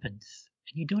happens.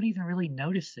 And you don't even really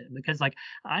notice it, because like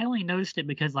I only noticed it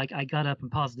because like I got up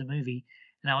and paused the movie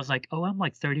and I was like, oh, I'm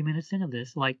like 30 minutes into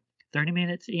this. Like 30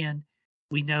 minutes in,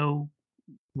 we know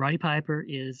Roddy Piper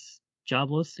is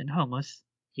jobless and homeless.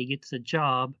 He gets a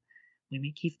job. We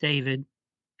meet Keith David.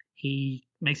 He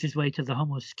makes his way to the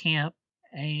homeless camp,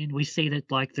 and we see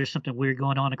that like there's something weird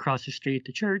going on across the street at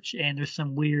the church, and there's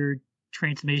some weird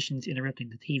transmissions interrupting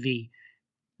the TV.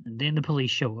 And then the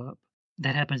police show up.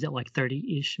 That happens at like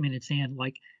 30-ish minutes in.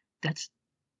 Like,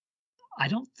 I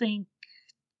don't think,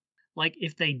 like,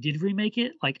 if they did remake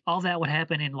it, like, all that would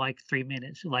happen in like 3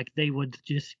 minutes. Like, they would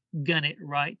just gun it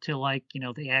right to like,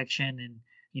 the action and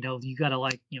You got to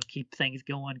like, keep things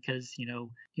going because,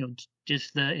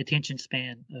 just the attention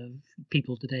span of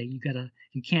people today. You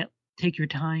can't take your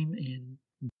time and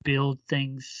build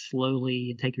things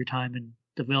slowly and take your time and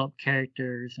develop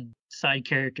characters and side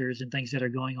characters and things that are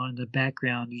going on in the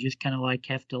background. You just kind of like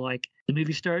have to like the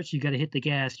movie starts, you got to hit the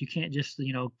gas. You can't just,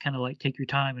 kind of like take your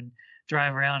time and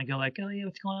drive around and go like, oh yeah,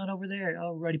 what's going on over there?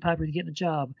 Oh, Roddy Piper's getting a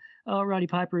job. Oh, Roddy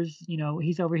Piper's,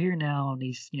 he's over here now and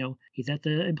he's at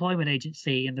the employment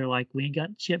agency and they're like, we ain't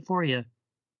got shit for you.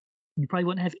 You probably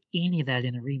wouldn't have any of that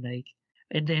in a remake.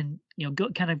 And then,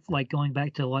 kind of like going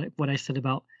back to what I said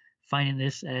about finding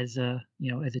this as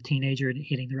as a teenager and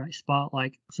hitting the right spot.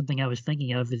 Like something I was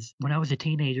thinking of is when I was a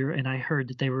teenager and I heard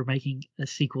that they were making a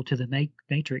sequel to the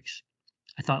Matrix.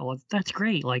 I thought, well, that's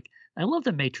great. Like I love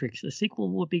the Matrix. A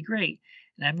sequel would be great.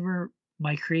 And I remember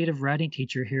my creative writing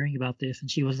teacher hearing about this,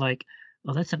 and she was like,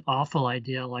 "Oh, that's an awful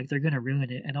idea. Like they're gonna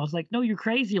ruin it." And I was like, "No, you're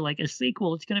crazy. Like a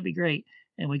sequel, it's gonna be great."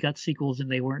 And we got sequels, and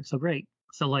they weren't so great.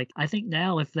 So like I think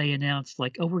now if they announced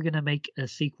like, "Oh, we're gonna make a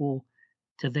sequel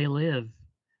to They Live,"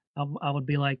 I would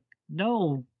be like,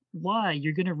 no, why?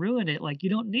 You're going to ruin it. Like, you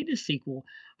don't need a sequel.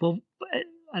 Well,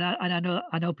 and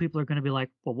I know people are going to be like,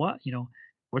 well, what?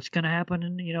 What's going to happen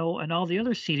in, and all the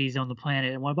other cities on the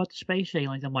planet? And what about the space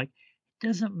aliens? I'm like, it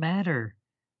doesn't matter.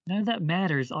 None of that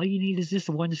matters. All you need is just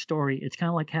one story. It's kind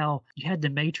of like how you had the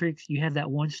Matrix, you have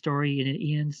that one story and it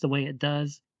ends the way it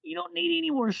does. You don't need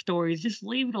any more stories. Just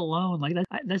leave it alone. Like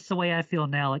that's the way I feel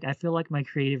now. Like I feel like my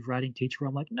creative writing teacher.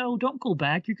 I'm like, no, don't go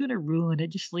back. You're gonna ruin it.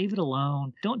 Just leave it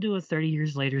alone. Don't do a 30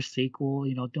 years later sequel.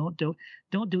 Don't do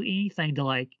anything to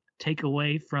like take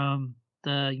away from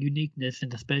the uniqueness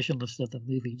and the specialness of the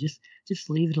movie. Just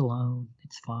leave it alone.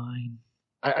 It's fine.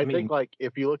 I think like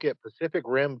if you look at Pacific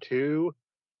Rim 2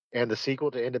 and the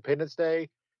sequel to Independence Day,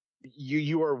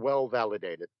 you are well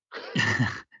validated.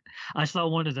 I saw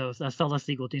one of those. I saw the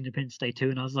sequel to Independence Day 2,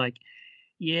 and I was like,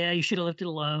 yeah, you should have left it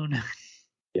alone.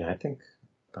 Yeah,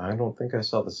 I don't think I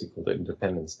saw the sequel to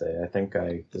Independence Day. I think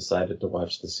I decided to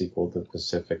watch the sequel to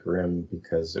Pacific Rim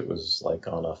because it was like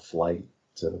on a flight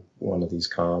to one of these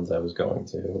cons I was going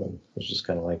to, and it was just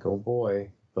kind of like, oh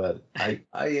boy. But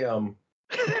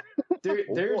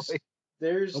there's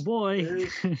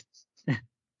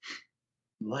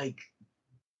like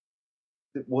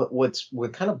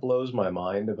what kind of blows my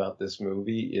mind about this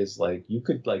movie is like you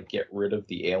could like get rid of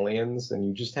the aliens and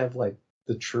you just have like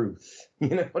the truth. You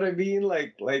know what I mean?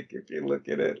 Like if you look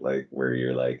at it like where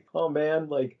you're like, oh man,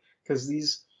 like because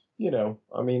these,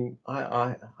 I mean,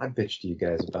 I bitch to you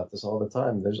guys about this all the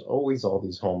time. There's always all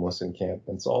these homeless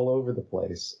encampments all over the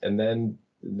place, and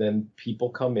then people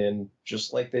come in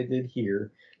just like they did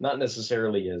here, not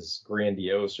necessarily as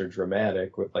grandiose or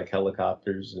dramatic with like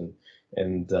helicopters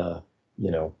and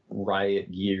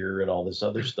riot gear and all this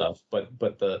other stuff,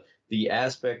 but the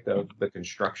aspect of the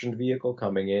construction vehicle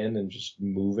coming in and just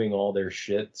moving all their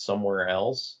shit somewhere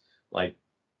else, like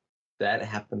that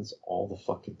happens all the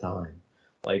fucking time.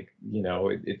 Like,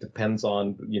 it depends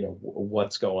on,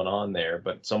 what's going on there,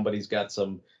 but somebody's got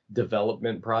some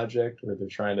development project where they're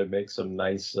trying to make some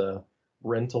nice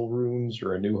rental rooms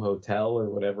or a new hotel or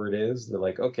whatever it is. They're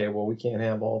like, okay, well, we can't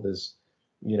have all this,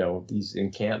 these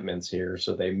encampments here.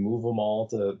 So they move them all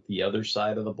to the other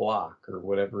side of the block or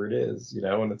whatever it is,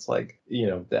 and it's like,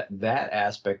 that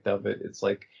aspect of it, it's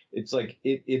like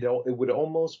it would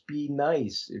almost be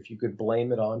nice if you could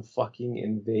blame it on fucking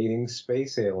invading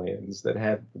space aliens that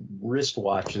have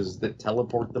wristwatches that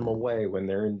teleport them away when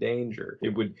they're in danger.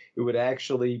 It would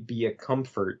actually be a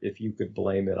comfort if you could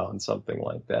blame it on something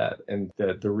like that. And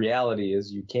the reality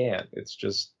is you can't. It's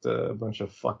just a bunch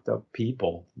of fucked up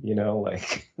people,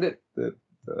 like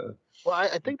Well,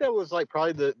 I think that was like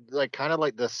probably kind of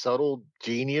like the subtle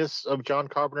genius of John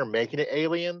Carpenter making it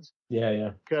aliens.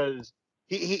 Yeah. Because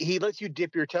he lets you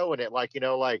dip your toe in it, like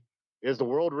is the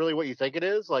world really what you think it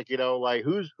is? Like like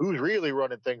who's really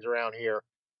running things around here?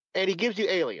 And he gives you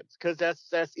aliens because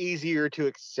that's easier to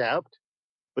accept.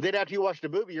 But then after you watch the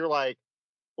movie, you're like,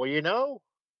 well,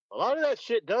 a lot of that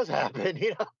shit does happen,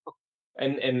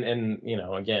 And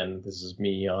again, this is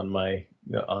me on my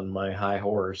high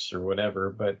horse or whatever,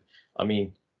 but I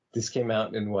mean, this came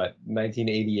out in what,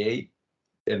 1988,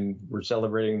 and we're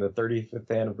celebrating the 35th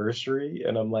anniversary,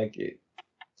 and I'm like, it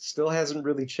still hasn't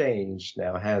really changed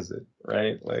now, has it?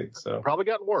 Right? Like, so probably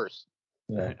gotten worse.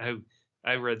 Yeah.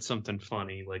 I read something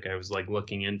funny, like I was like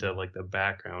looking into like the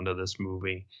background of this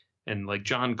movie, and like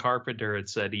John Carpenter had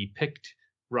said he picked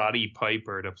Roddy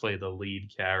Piper to play the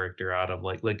lead character out of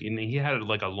like and he had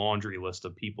like a laundry list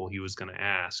of people he was going to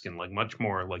ask, and like much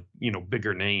more like, you know,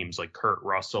 bigger names like Kurt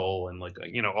Russell and like,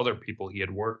 you know, other people he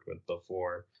had worked with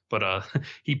before. But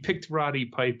he picked Roddy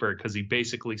Piper because he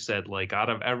basically said, like, out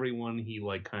of everyone he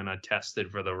like kind of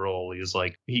tested for the role, he was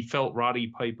like, he felt Roddy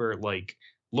Piper like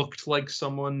looked like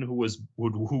someone who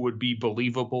would be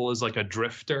believable as like a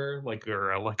drifter, like,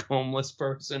 or a like homeless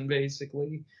person,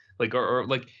 basically. Like, or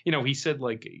like, you know, he said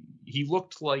like he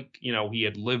looked like, you know, he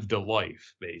had lived a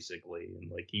life basically,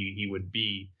 and like he would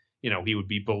be, you know, he would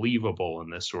be believable in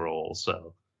this role.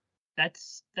 So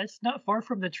That's not far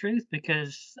from the truth,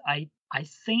 because I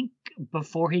think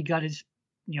before he got his,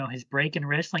 you know, his break in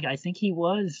wrestling, I think he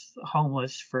was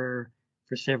homeless for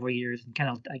several years and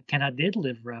kind of did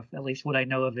live rough. At least what I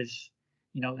know of his,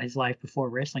 you know, his life before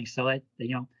wrestling. So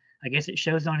you know, I guess it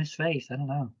shows on his face. I don't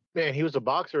know. Man, he was a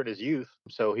boxer in his youth,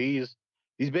 so he's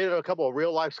been in a couple of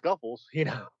real life scuffles, you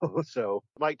know. So,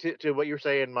 Mike, to what you're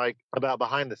saying, Mike, about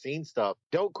behind the scenes stuff.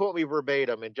 Don't quote me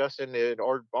verbatim, and Justin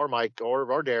or Mike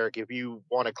or Derek, if you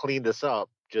want to clean this up,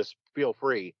 just feel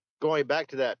free. Going back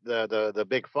to that the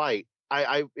big fight,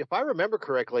 I if I remember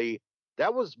correctly,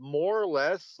 that was more or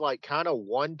less like kind of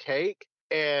one take,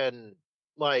 and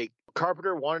like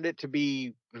Carpenter wanted it to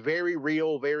be very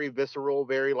real, very visceral,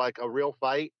 very like a real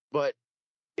fight, but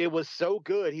it was so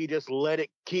good he just let it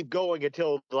keep going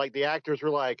until like the actors were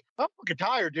like, I'm fucking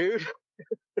tired, dude.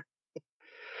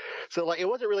 So like it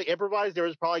wasn't really improvised. There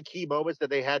was probably key moments that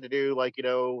they had to do, like, you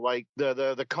know, like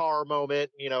the car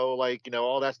moment, you know, like, you know,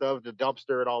 all that stuff, the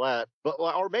dumpster and all that. But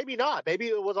or maybe not. Maybe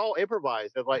it was all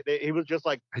improvised. And like he was just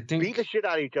like beat the shit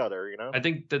out of each other, you know. I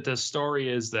think that the story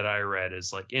is that I read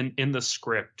is like in the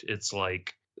script, it's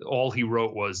like all he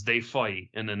wrote was they fight,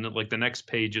 and then like the next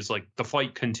page is like the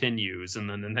fight continues, and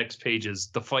then the next page is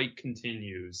the fight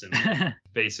continues, and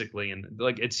basically, and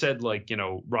like it said, like, you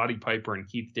know, Roddy Piper and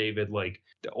Keith David, like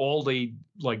all they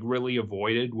like really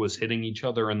avoided was hitting each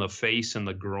other in the face and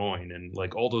the groin, and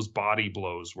like all those body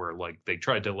blows were like they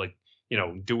tried to like, you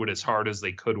know, do it as hard as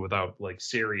they could without like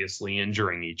seriously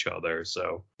injuring each other.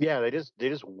 So yeah, they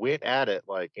just went at it,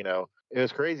 like, you know. It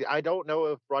was crazy. I don't know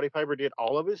if Roddy Piper did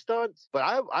all of his stunts, but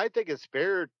I think it's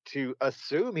fair to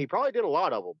assume he probably did a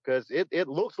lot of them, because it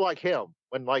looks like him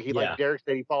when like like Derek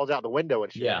said, he falls out the window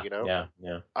and shit. You know.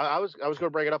 Yeah. I was going to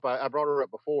bring it up. I brought her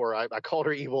up before. I called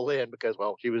her Evil Lynn because,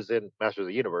 well, she was in Masters of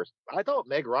the Universe. I thought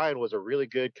Meg Ryan was a really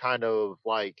good kind of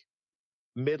like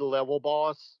mid-level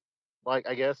boss, like,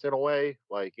 I guess, in a way,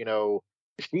 like, you know,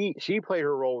 she played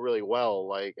her role really well.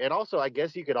 Like, and also I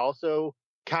guess you could also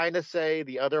kind of say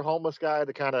the other homeless guy,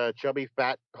 the kind of chubby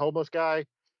fat homeless guy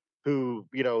who,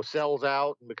 you know, sells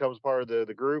out and becomes part of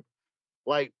the group.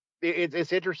 Like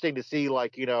it's interesting to see,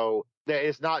 like, you know, that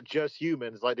it's not just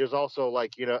humans. Like there's also,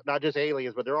 like, you know, not just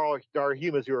aliens, but there are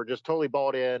humans who are just totally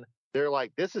bought in. They're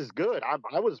like, this is good.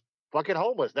 I was fucking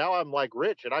homeless, now I'm like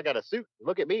rich and I got a suit,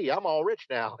 look at me, I'm all rich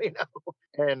now. You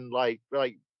know. And like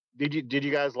did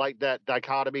you guys like that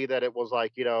dichotomy, that it was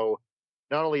like, you know,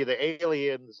 not only the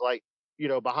aliens, like, you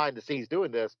know, behind the scenes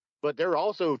doing this, but they're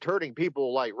also turning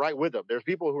people like right with them. There's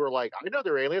people who are like, I know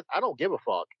they're aliens, I don't give a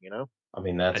fuck, you know. I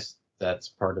mean, that's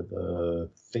part of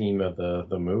the theme of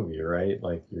the movie, right?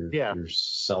 Like you're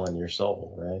selling your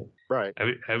soul, right?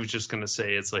 Right. I was just gonna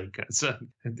say, it's like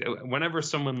whenever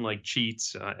someone like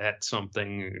cheats at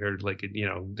something, or like, you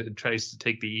know, tries to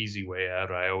take the easy way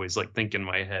out, I always like think in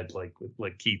my head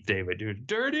like Keith David, dude,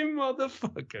 dirty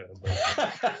motherfucker.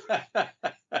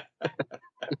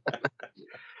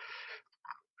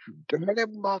 Dirty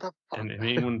motherfucker. And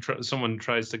anyone someone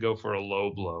tries to go for a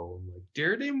low blow, I'm like,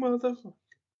 dirty motherfucker.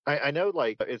 I know,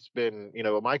 like, it's been, you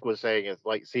know, what Mike was saying, is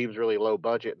like seems really low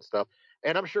budget and stuff,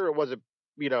 and I'm sure it wasn't,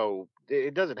 you know,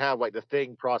 it doesn't have like the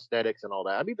Thing prosthetics and all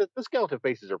that. I mean, the skeleton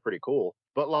faces are pretty cool,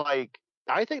 but like,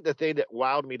 I think the thing that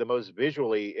wowed me the most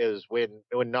visually is when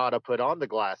Nada put on the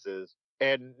glasses,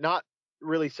 and not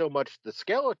really so much the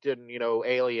skeleton, you know,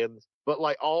 aliens, but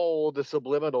like all the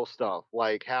subliminal stuff,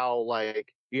 like how,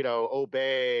 like, you know,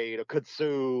 obey, you know,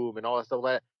 consume, and all that stuff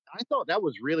like that. I thought that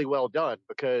was really well done,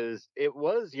 because it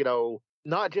was, you know,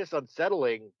 not just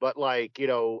unsettling, but like, you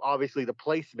know, obviously the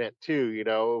placement too, you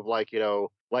know, of like, you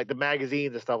know, like the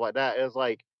magazines and stuff like that. It was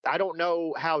like, I don't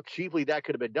know how cheaply that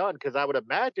could have been done, because I would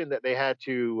imagine that they had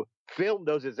to film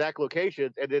those exact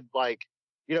locations and then, like,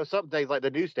 you know, some things like the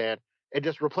newsstand, and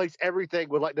just replace everything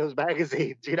with like those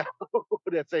magazines, you know,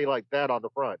 that say like that on the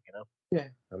front, you know. Yeah,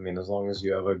 I mean, as long as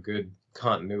you have a good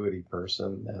continuity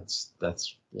person, that's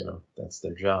you know, that's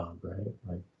their job, right?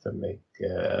 Like, to make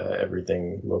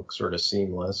everything look sort of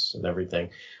seamless and everything.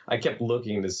 I kept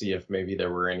looking to see if maybe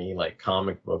there were any like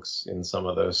comic books in some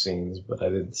of those scenes, but I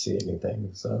didn't see anything.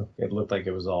 So it looked like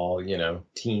it was all,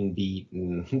 Teen Beat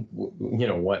and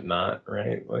whatnot,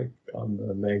 right? Like on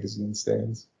the magazine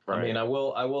stands. Right. I mean, I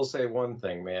will say one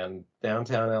thing, man.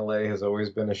 Downtown LA has always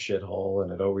been a shithole,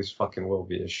 and it always fucking will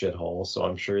be a shithole. So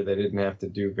I'm sure they didn't have to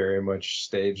do very much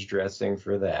stage dressing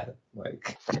for that.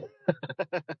 Like,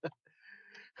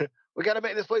 we got to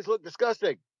make this place look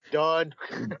disgusting. Done.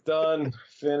 Done.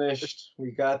 Finished.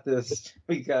 We got this.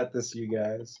 We got this, you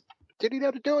guys. Didn't even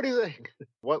have to do anything.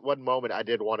 One moment I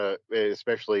did want to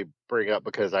especially bring up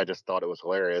because I just thought it was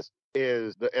hilarious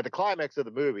is at the climax of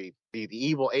the movie, the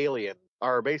evil aliens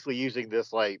are basically using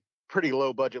this like pretty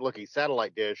low budget looking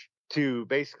satellite dish to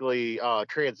basically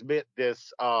transmit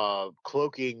this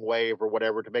cloaking wave or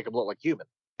whatever to make them look like human.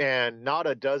 And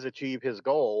Nada does achieve his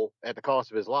goal at the cost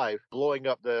of his life, blowing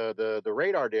up the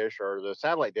radar dish or the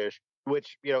satellite dish,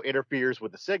 which interferes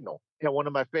with the signal. And one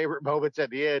of my favorite moments at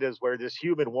the end is where this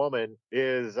human woman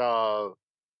is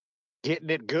getting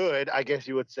it good, I guess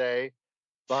you would say,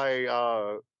 by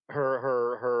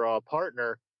her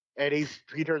partner, and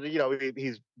he turns,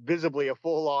 he's visibly a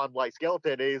full on like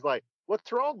skeleton, and he's like, "What's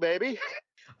wrong, baby?"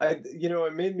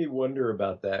 It made me wonder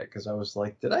about that because I was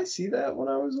like, did I see that when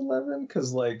I was 11?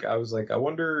 Because I was like, I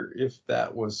wonder if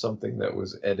that was something that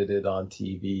was edited on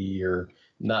TV or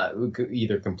not,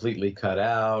 either completely cut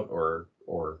out or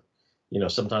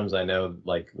sometimes I know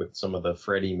like with some of the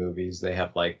Freddy movies, they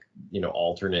have like,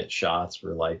 alternate shots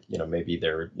where like, maybe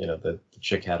they're, the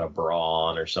chick had a bra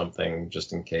on or something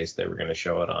just in case they were going to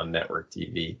show it on network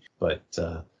TV. But,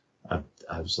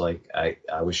 I was like,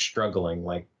 I was struggling,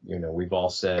 like, we've all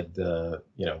said,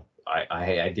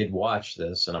 I did watch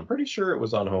this and I'm pretty sure it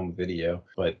was on home video,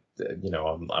 but,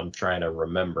 I'm trying to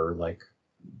remember, like,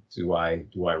 do I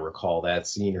recall that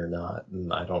scene or not?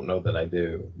 And I don't know that I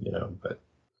do, but.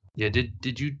 Yeah.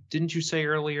 Didn't you say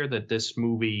earlier that this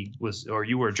movie was, or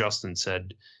you or Justin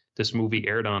said this movie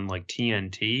aired on like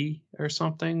TNT or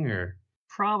something, or?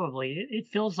 Probably. It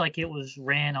feels like it was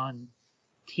ran on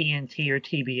TNT or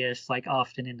TBS like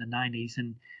often in the 90s,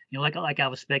 and like I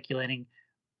was speculating,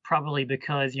 probably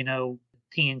because TNT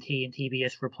and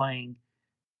TBS were playing,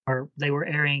 or they were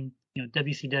airing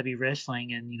WCW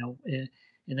wrestling, and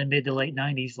in the mid to late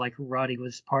 90s, like Roddy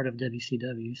was part of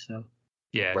WCW. So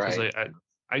yeah, because right.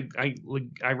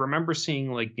 I remember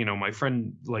seeing like my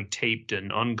friend like taped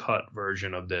an uncut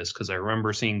version of this because I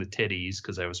remember seeing the titties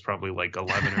because I was probably like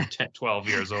 11 or 10, 12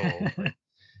 years old.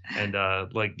 And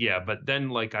but then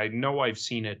like I know I've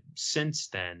seen it since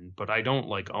then, but I don't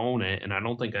like own it, and I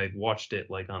don't think I watched it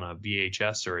like on a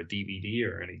VHS or a DVD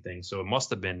or anything. So it must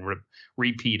have been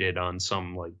repeated on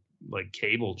some like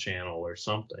cable channel or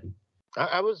something.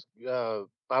 I was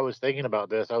thinking about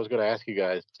this. I was going to ask you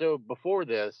guys. So before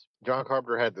this, John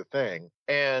Carpenter had The Thing,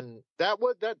 and that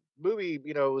movie,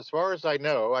 as far as I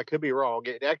know, I could be wrong.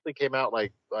 It actually came out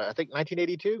like I think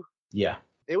 1982. Yeah.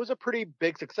 It was a pretty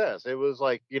big success. It was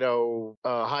like,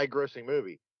 a high grossing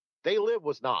movie. They Live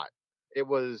was not. It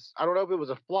was, I don't know if it was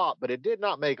a flop, but it did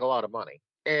not make a lot of money.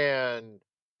 And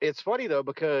it's funny though,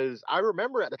 because I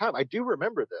remember at the time, I do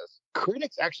remember this.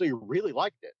 Critics actually really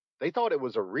liked it. They thought it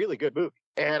was a really good movie.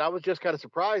 And I was just kind of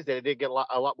surprised that it didn't get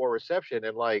a lot more reception.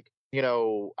 And like, I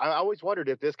always wondered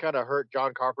if this kind of hurt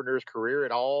John Carpenter's career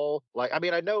at all. Like, I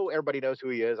mean, I know everybody knows who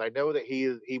he is. I know that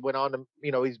he went on to,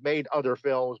 he's made other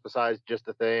films besides just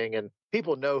The Thing, and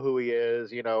people know who he is.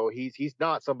 He's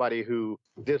not somebody who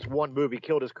this one movie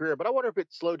killed his career, but I wonder if it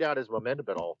slowed down his momentum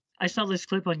at all. I saw this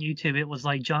clip on YouTube. It was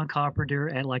like John Carpenter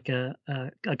at like a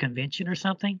convention or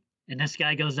something, and this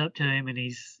guy goes up to him and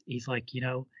he's like,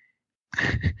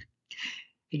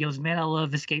 he goes, "Man, I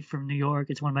love Escape from New York.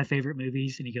 It's one of my favorite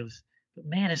movies." And he goes, "But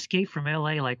man, Escape from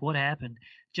LA, like what happened?"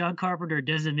 John Carpenter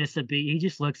doesn't miss a beat. He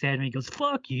just looks at him and he goes,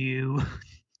 "Fuck you."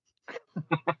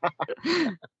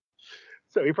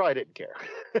 So he probably didn't care.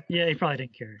 Yeah, he probably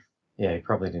didn't care. Yeah, he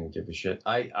probably didn't give a shit.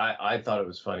 I thought it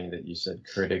was funny that you said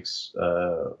critics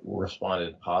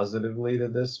responded positively to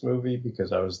this movie,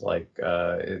 because I was like,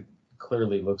 it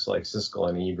clearly looks like Siskel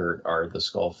and Ebert are the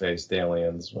skull-faced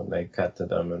aliens when they cut to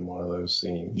them in one of those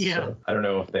scenes. Yeah. So I don't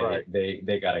know if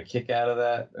they got a kick out of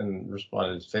that and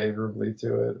responded favorably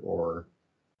to it, or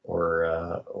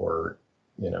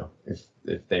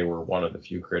if they were one of the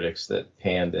few critics that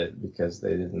panned it because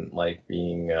they didn't like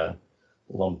being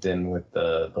lumped in with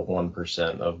the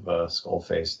 1% of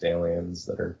skull-faced aliens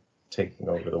that are taking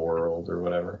over the world or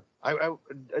whatever.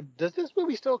 Does this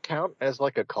movie still count as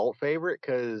like a cult favorite?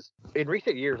 Because in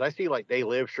recent years, I see like They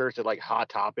Live shirts at like Hot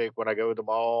Topic when I go to the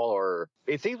mall, or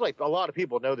it seems like a lot of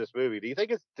people know this movie. Do you think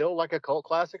it's still like a cult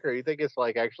classic, or do you think it's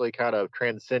like actually kind of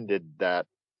transcended that,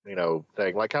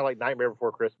 thing, like kind of like Nightmare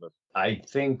Before Christmas? I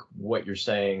think what you're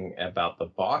saying about the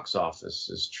box office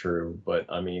is true, but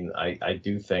I mean, I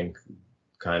do think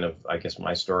kind of, I guess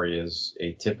my story is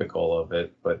atypical of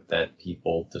it, but that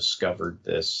people discovered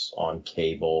this on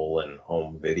cable and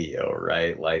home video,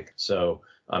 right? Like, so,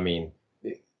 I mean,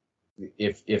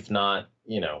 if not,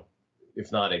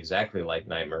 if not exactly like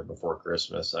Nightmare Before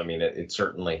Christmas, I mean, it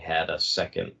certainly had a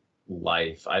second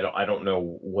life. I don't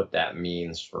know what that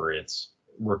means for its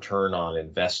return on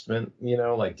investment,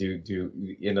 like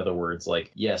in other words,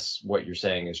 like, yes, what you're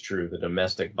saying is true. The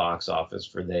domestic box office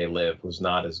for They Live was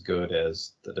not as good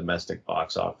as the domestic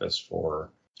box office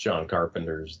for John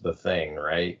Carpenter's The Thing,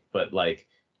 right? But like,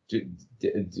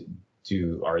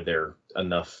 are there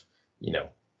enough,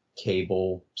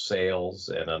 cable sales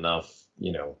and enough,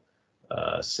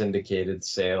 syndicated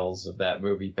sales of that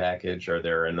movie package? Are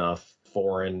there enough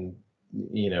foreign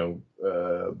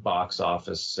box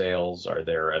office sales? Are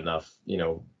there enough,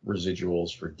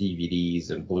 residuals for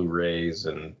DVDs and Blu-rays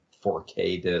and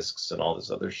 4K discs and all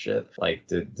this other shit? Like,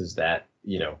 does that,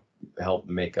 help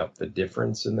make up the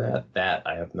difference in that? That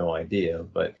I have no idea.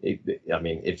 But I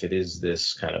mean, if it is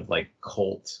this kind of like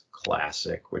cult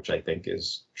classic, which I think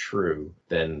is true,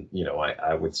 then,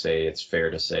 I would say it's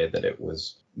fair to say that it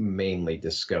was mainly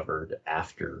discovered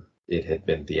after it had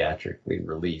been theatrically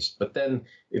released. But then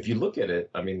if you look at it,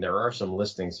 I mean, there are some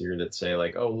listings here that say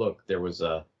like, oh, look, there was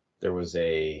a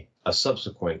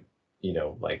subsequent,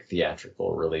 like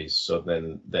theatrical release. So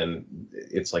then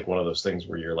it's like one of those things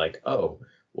where you're like, oh,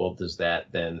 well, does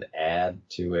that then add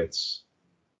to its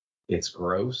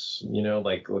gross,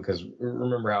 like, because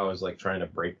remember how I was like trying to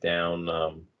break down,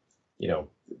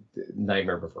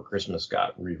 Nightmare Before Christmas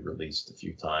got re-released a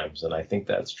few times. And I think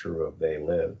that's true of They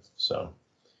Live. So,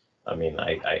 I mean,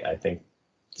 I think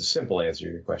the simple answer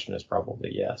to your question is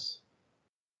probably yes.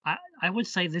 I would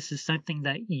say this is something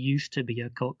that used to be a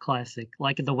cult classic,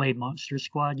 like the way Monster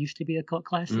Squad used to be a cult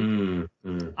classic.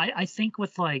 I think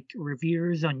with like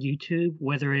reviewers on YouTube,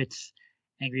 whether it's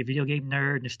Angry Video Game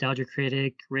Nerd, Nostalgia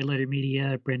Critic, Red Letter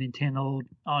Media, Brandon Tenold,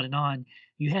 on,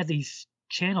 you have these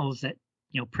channels that,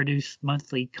 produce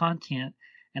monthly content,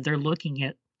 and they're looking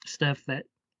at stuff that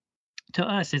to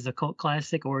us is a cult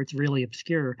classic or it's really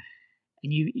obscure.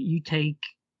 And you take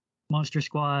Monster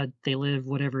Squad, They Live,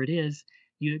 whatever it is,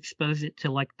 you expose it to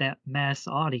like that mass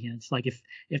audience. Like if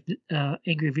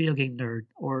Angry Video Game Nerd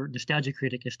or Nostalgia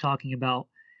Critic is talking about,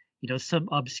 some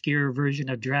obscure version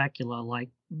of Dracula, like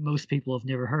most people have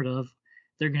never heard of,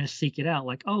 they're going to seek it out.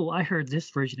 Like, oh, I heard this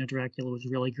version of Dracula was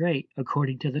really great,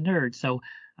 according to the nerd. So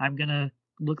I'm going to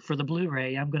look for the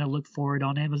Blu-ray. I'm going to look for it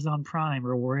on Amazon Prime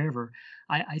or wherever.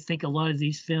 I think a lot of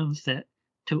these films that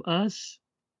to us,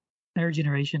 our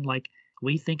generation, like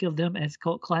we think of them as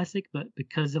cult classic, but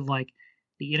because of like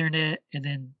the internet and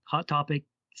then Hot Topic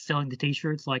selling the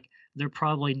t-shirts, like they're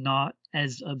probably not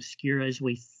as obscure as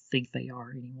we think they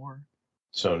are anymore.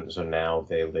 So now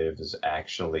They Live is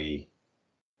actually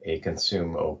a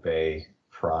consume obey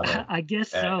product. I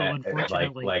guess so,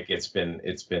 unfortunately. Like it's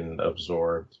been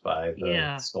absorbed by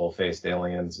the skull-faced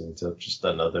aliens into just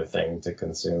another thing to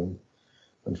consume.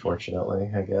 Unfortunately,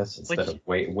 I guess instead of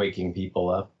waking people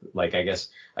up, like I guess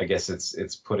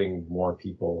it's putting more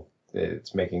people.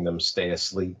 It's making them stay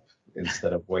asleep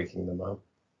instead of waking them up.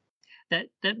 That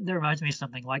reminds me of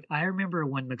something. Like I remember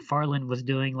when McFarlane was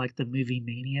doing like the movie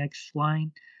Maniacs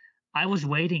line, I was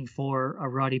waiting for a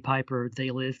Roddy Piper They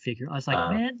Live figure. I was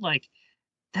like, man, like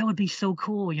that would be so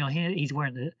cool. He's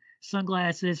wearing the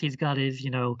sunglasses. He's got his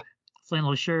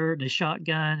flannel shirt and a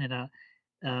shotgun and a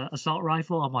assault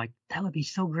rifle. I'm like, that would be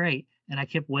so great. And I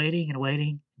kept waiting and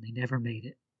waiting, and they never made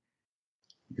it.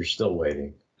 You're still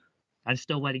waiting. I'm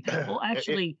still waiting. Well,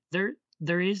 actually, there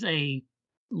is a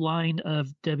line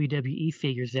of WWE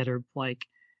figures that are like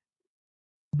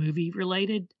movie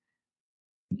related.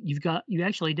 You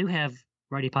actually do have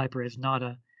Roddy Piper as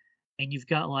Nada, and you've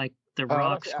got like The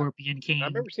Rock, Scorpion King. I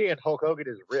remember seeing Hulk Hogan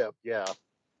as Rip, yeah.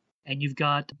 And you've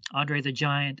got Andre the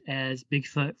Giant as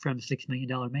Bigfoot from $6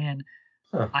 Million Man.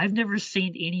 Huh. I've never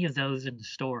seen any of those in the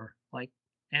store, like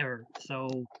ever.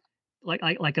 So,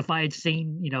 like if I had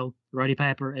seen, Roddy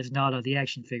Piper as Nada, the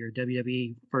action figure,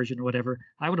 WWE version or whatever,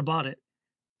 I would have bought it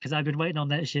because I've been waiting on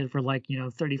that shit for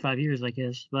 35 years, I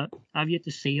guess. But I've yet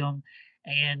to see them,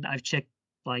 and I've checked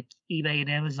like eBay and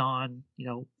Amazon,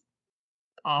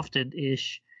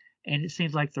 often-ish, and it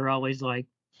seems like they're always like,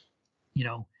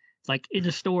 like in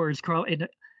the stores,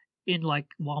 in like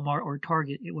Walmart or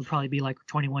Target, it would probably be like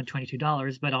 $21,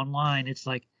 $22, but online it's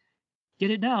like,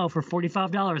 get it now for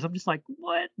 $45. I'm just like,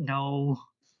 what? No.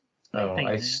 Oh,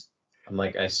 I'm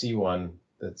like, I see one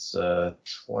that's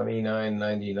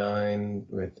 $29.99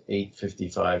 with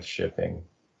 $8.55 shipping.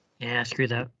 Yeah, screw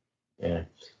that. Yeah,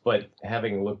 but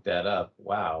having looked that up,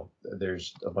 wow,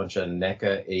 there's a bunch of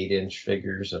NECA 8-inch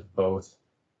figures of both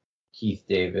Keith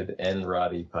David and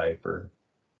Roddy Piper.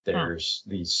 There's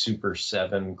these Super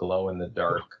 7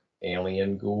 glow-in-the-dark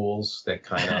alien ghouls that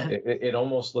kind of, it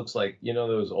almost looks like, you know,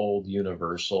 those old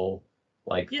Universal,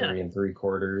 like 3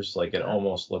 3/4, like it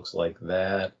almost looks like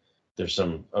that. There's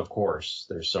some, of course,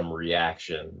 there's some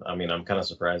reaction. I mean, I'm kind of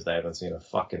surprised I haven't seen a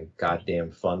fucking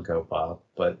goddamn Funko Pop,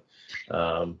 but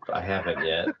I haven't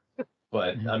yet.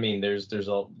 But I mean,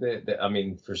 I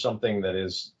mean, for something that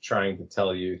is trying to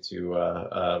tell you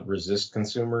to resist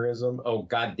consumerism. Oh,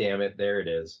 God damn it. There it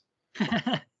is.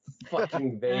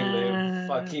 Fucking They Live,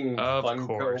 fucking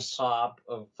Funko Pop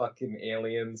of fucking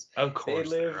aliens. Of course.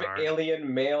 They Live,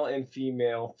 alien male and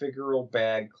female, figural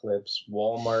bag clips,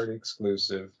 Walmart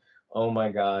exclusive. Oh my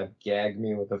God, gag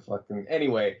me with a fucking.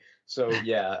 Anyway, so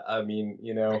yeah, I mean,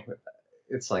 you know,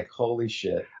 it's like, holy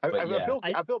shit.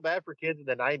 I feel bad for kids in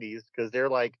the 90s because they're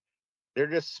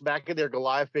just smacking their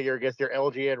Goliath figure against their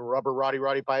LGN rubber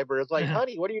Roddy Piper. It's like,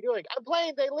 honey, what are you doing? I'm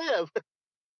playing They Live.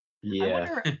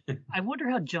 Yeah. I wonder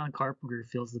how John Carpenter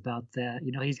feels about that.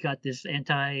 You know, he's got this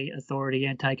anti-authority,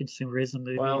 anti-consumerism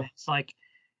movie. Well, it's like,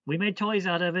 we made toys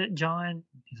out of it, John.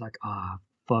 He's like,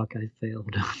 fuck, I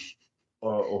failed.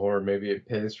 Or maybe it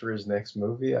pays for his next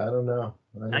movie. I don't know.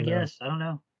 I guess. I don't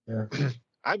know. Yeah.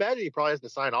 I imagine he probably has to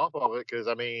sign off of it because,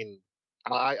 I mean,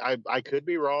 I could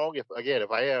be wrong. If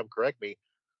I am, correct me.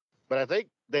 But I think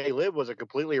They Live was a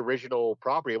completely original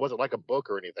property. It wasn't like a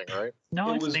book or anything, right?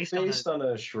 No, it was based on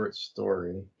a short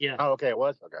story. Yeah. Oh, okay, it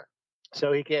was? Okay.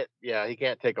 So he can't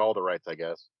take all the rights, I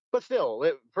guess. But still,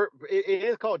 it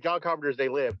is called John Carpenter's They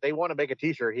Live. They want to make a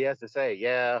T-shirt. He has to say,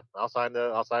 "Yeah, I'll sign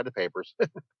the papers."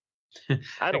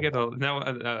 I'm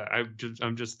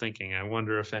just thinking. I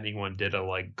wonder if anyone did a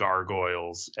like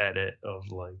Gargoyles edit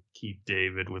of like Keith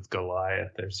David with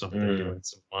Goliath or something, doing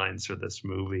some lines for this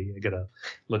movie. I gotta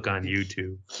look on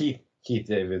YouTube. Keith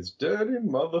David's dirty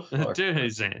motherfucker. Dude,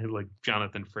 he's like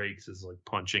Jonathan Frakes is like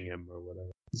punching him or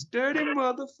whatever. He's dirty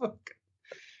motherfucker.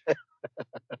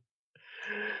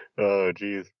 Oh,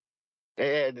 jeez.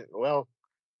 And well,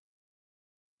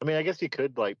 I mean, I guess you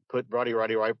could like put Roddy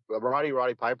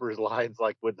Piper's lines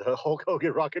like with the Hulk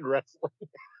Hogan Rockin' Wrestling.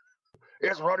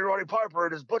 It's Roddy Piper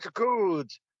and his bunch of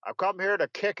coons. I've come here to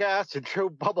kick ass and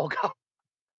chew bubble gum.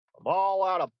 I'm all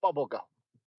out of bubble gum.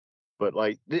 But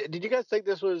like, did you guys think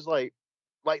this was like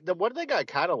the one thing I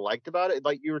kind of liked about it?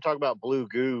 Like you were talking about blue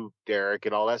goo, Derek,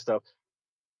 and all that stuff.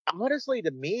 Honestly,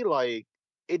 to me, like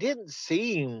it didn't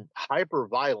seem hyper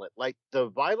violent. Like the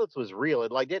violence was real.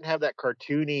 It like didn't have that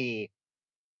cartoony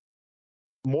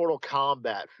Mortal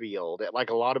Kombat feel that like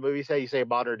a lot of movies you say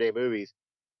modern day movies,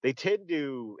 they tend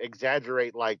to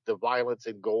exaggerate like the violence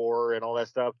and gore and all that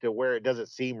stuff to where it doesn't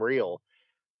seem real.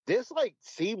 This like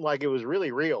seemed like it was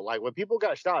really real. Like when people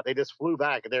got shot, they just flew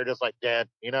back and they're just like dead,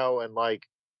 you know, and like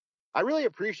I really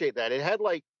appreciate that. It had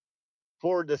like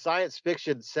for the science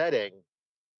fiction setting,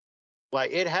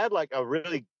 like it had like a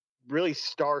really, really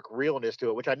stark realness to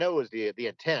it, which I know is the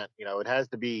intent. You know, it has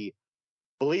to be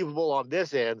believable on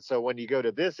this end, so when you go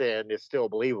to this end it's still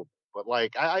believable. But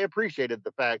like I appreciated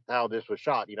the fact how this was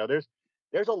shot. You know, there's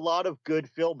a lot of good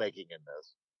filmmaking in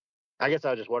this. I guess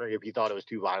I was just wondering if you thought it was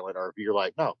too violent or if you're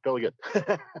like, no, totally good.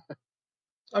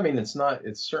 I mean, it's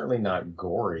certainly not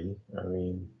gory. I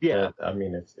mean, yeah. I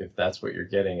mean, if that's what you're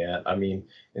getting at. I mean,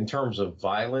 in terms of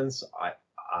violence,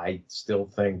 I still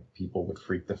think people would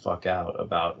freak the fuck out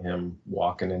about him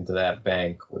walking into that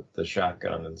bank with the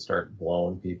shotgun and start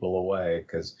blowing people away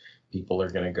because people are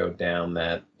going to go down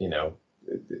that, you know,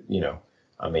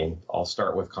 I mean, I'll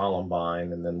start with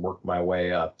Columbine and then work my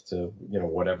way up to, you know,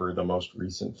 whatever the most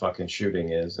recent fucking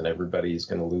shooting is, and everybody's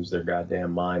going to lose their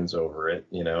goddamn minds over it,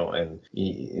 you know, and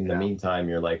in the meantime,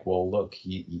 you're like, well, look,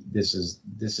 this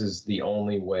is the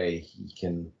only way he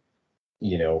can,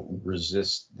 you know,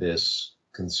 resist this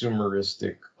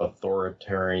consumeristic,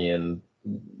 authoritarian,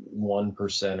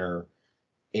 1%er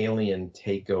alien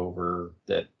takeover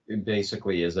that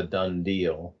basically is a done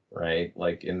deal, right?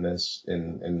 Like in this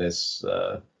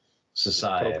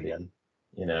society,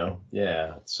 you know?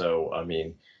 Yeah. So, I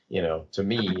mean, you know, to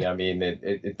me, I mean,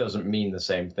 it doesn't mean the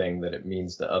same thing that it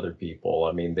means to other people.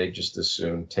 I mean, they just as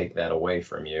soon take that away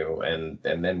from you, and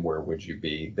then where would you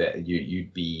be? That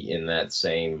you'd be in that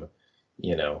same,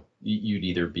 you'd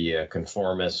either be a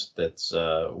conformist that's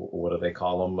what do they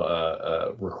call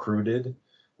them, recruited,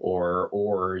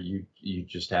 or you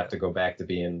just have to go back to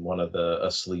being one of the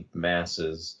asleep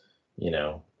masses,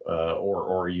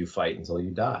 or you fight until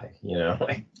you die,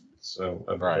 So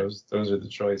Right. those are the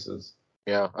choices.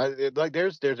 Yeah,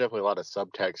 there's definitely a lot of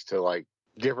subtext to like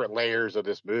different layers of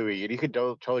this movie, and you could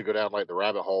totally go down like the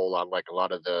rabbit hole on like a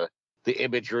lot of the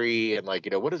imagery and like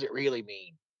what does it really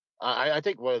mean? I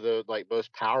think one of the like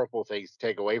most powerful things to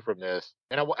take away from this,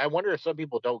 and I wonder if some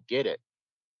people don't get it,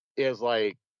 is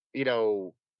like you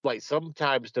know like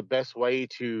sometimes the best way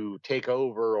to take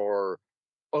over or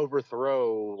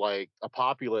overthrow like a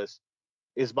populace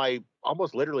is by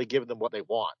almost literally giving them what they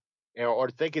want, or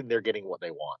thinking they're getting what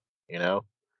they want. You know,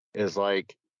 is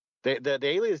like the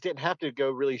aliens didn't have to go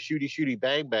really shooty shooty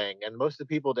bang bang, and most of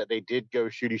the people that they did go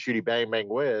shooty shooty bang bang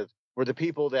with were the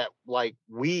people that like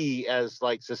we as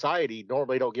like society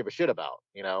normally don't give a shit about.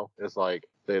 It's like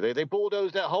they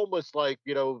bulldozed that homeless like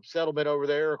settlement over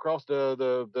there across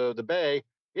the bay.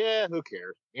 Yeah, who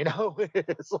cares?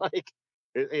 It's like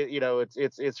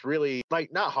it's really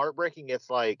like not heartbreaking. It's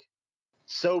like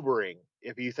sobering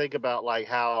if you think about like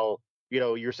how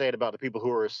you're saying about the people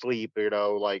who are asleep,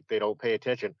 like they don't pay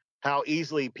attention, how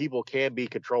easily people can be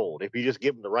controlled if you just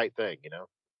give them the right thing.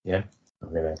 Yeah. I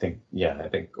mean, I think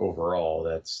overall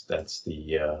that's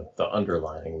the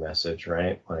underlining message,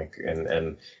 right? Like,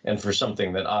 and for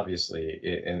something that obviously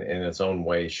in its own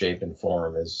way, shape, and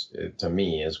form is, to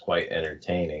me, is quite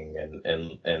entertaining.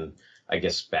 And I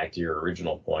guess back to your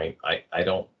original point, I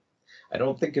don't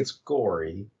think it's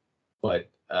gory, but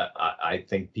I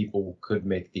think people could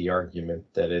make the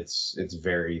argument that it's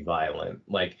very violent.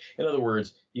 Like, in other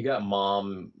words, you got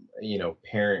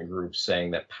parent groups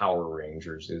saying that Power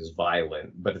Rangers is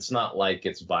violent, but it's not like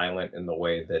it's violent in the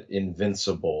way that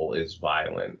Invincible is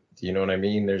violent. Do you know what I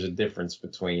mean? There's a difference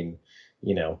between,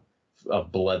 a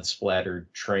blood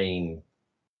splattered train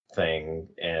thing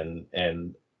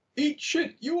and eat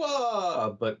shit you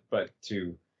are, but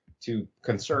to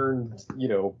concerned,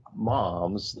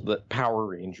 moms, that Power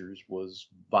Rangers was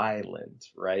violent,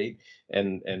 right?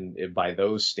 And by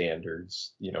those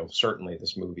standards, certainly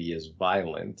this movie is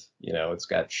violent. It's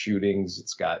got shootings,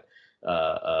 it's got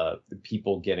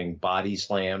people getting body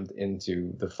slammed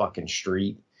into the fucking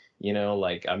street.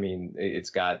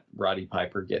 It's got Roddy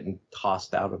Piper getting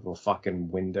tossed out of a fucking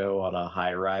window on a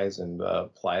high rise in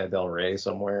Playa del Rey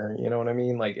somewhere. You know what I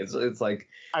mean? Like it's like.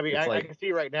 I mean, I can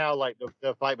see right now, like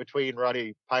the fight between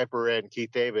Roddy Piper and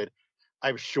Keith David.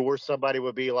 I'm sure somebody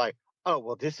would be like, "Oh,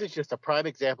 well, this is just a prime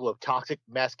example of toxic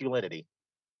masculinity."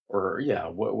 Or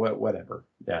whatever.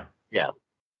 Yeah,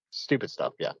 stupid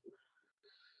stuff. Yeah,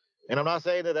 and I'm not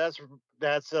saying that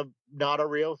that's not a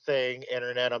real thing,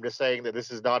 internet. I'm just saying that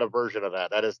this is not a version of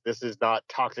that. This is not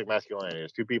toxic masculinity.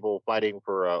 It's two people fighting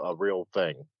for a real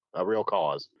thing, a real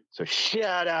cause. So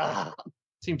shut up.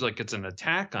 Seems like it's an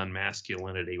attack on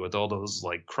masculinity with all those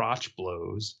like crotch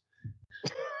blows.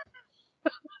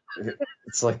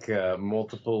 It's like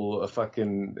multiple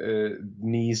fucking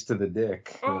knees to the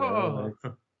dick. Oh.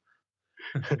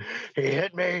 He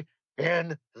hit me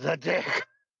in the dick.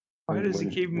 Why does he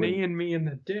keep kneeing me in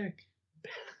the dick?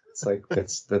 It's like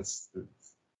that's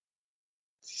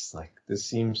he's like, this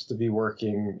seems to be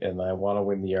working, and I want to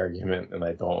win the argument, and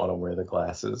I don't want to wear the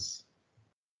glasses.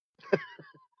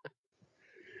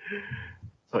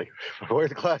 Like, wear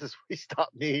the glasses. We stop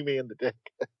kneeing me in the dick.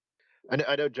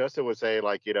 I know Justin would say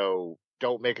like,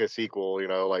 don't make a sequel.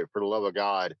 Like for the love of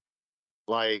God.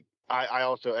 Like I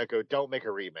also echo, don't make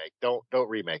a remake. Don't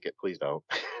remake it, please don't.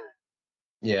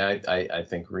 Yeah, I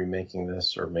think remaking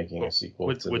this or making a sequel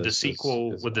would the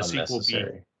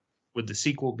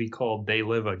sequel be called They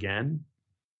Live Again?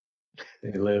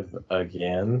 They Live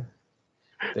Again.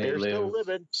 They're still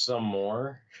living. Some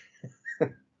more.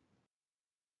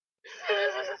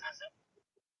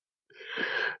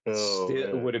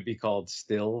 Would it be called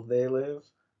Still They Live?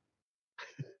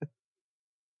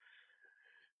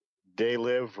 They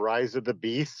Live Rise of the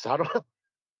Beasts? I don't know.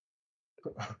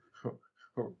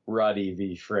 Roddy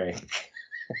v. Frank.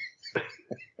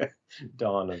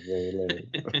 Dawn of They Live.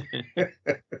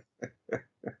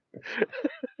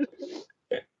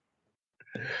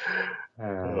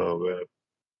 Oh man.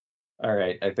 All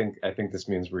right, I think this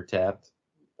means we're tapped.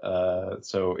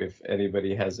 So if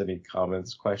anybody has any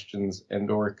comments, questions, and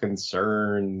or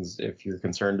concerns, if you're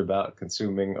concerned about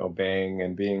consuming, obeying,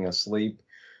 and being asleep,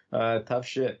 tough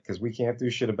shit, because we can't do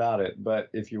shit about it. But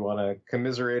if you want to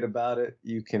commiserate about it,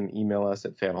 you can email us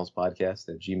at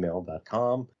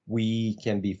fanholespodcast@gmail.com. We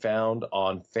can be found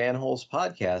on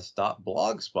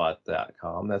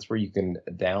fanholespodcast.blogspot.com. That's where you can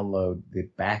download the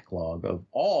backlog of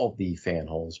all the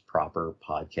Fanholes proper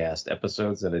podcast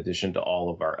episodes, in addition to all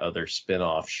of our other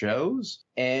spin-off shows.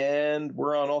 And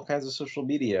we're on all kinds of social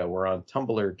media. We're on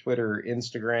Tumblr, Twitter,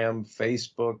 Instagram,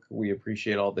 Facebook. We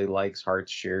appreciate all the likes,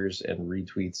 hearts, shares, and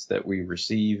retweets that we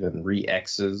receive, and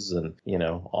re-X's, and, you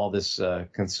know, all this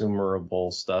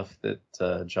consumerable stuff that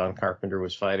John Carpenter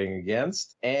was fighting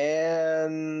against.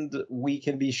 And we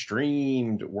can be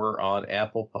streamed. We're on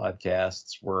Apple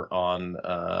Podcasts. We're on,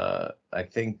 I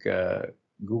think,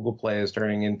 Google Play is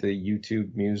turning into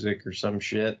YouTube Music or some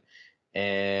shit.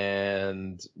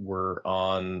 And we're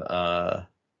on,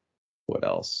 what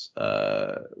else?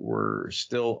 We're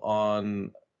still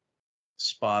on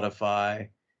Spotify.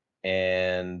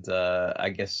 And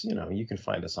I guess, you know, you can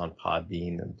find us on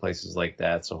Podbean and places like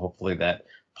that. So hopefully that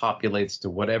populates to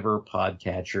whatever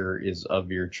podcatcher is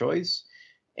of your choice.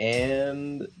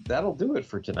 And that'll do it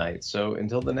for tonight. So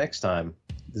until the next time,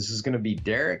 this is going to be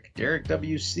Derek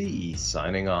WC,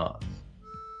 signing off.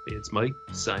 It's Mike,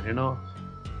 signing off.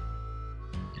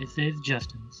 This is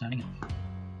Justin, signing off.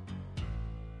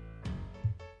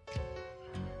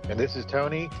 And this is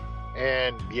Tony.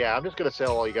 And yeah, I'm just going to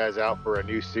sell all you guys out for a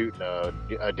new suit and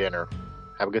a dinner.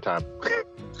 Have a good time.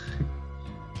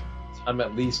 I'm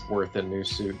at least worth a new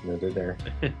suit and a dinner.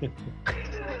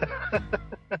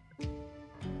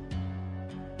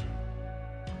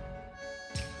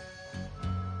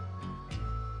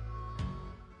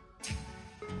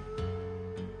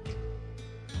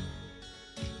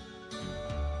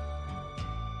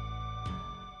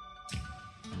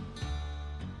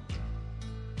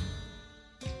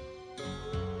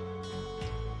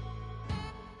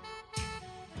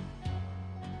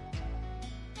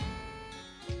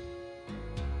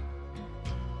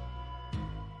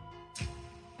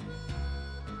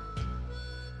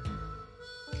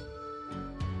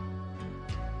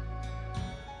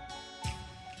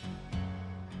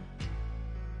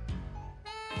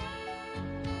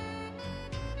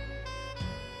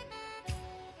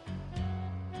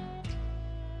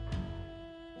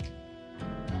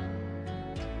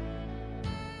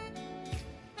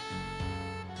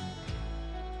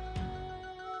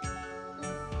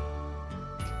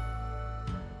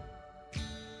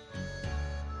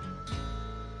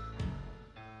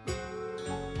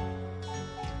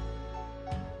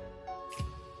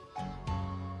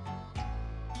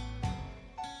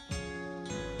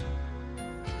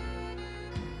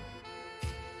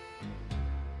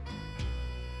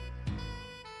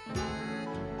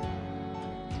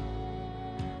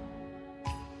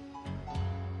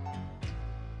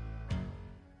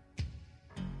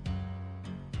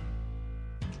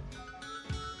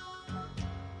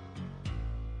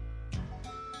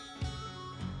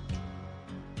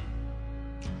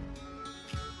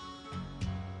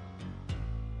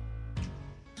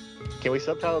 Can we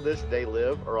subtitle this They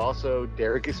Live, or also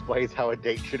Derek explains how a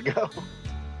date should go?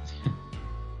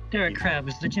 Derek Crab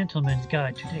is the gentleman's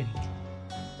guide to dating.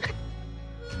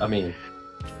 I mean,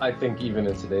 I think even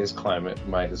in today's climate,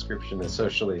 my description is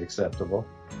socially acceptable.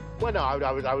 Well, no, I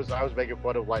was making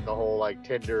fun of like the whole like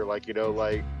Tinder, like, you know,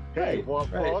 like, hey, want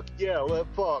fuck? Yeah, let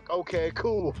fuck. Okay,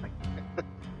 cool.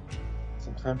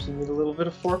 Sometimes you need a little bit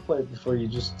of foreplay before you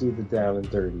just do the down and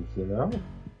dirty, you know?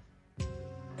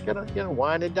 You gotta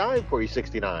wine and dine before you're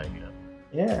 69, you know?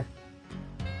 Yeah.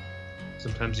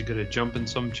 Sometimes you gotta jump in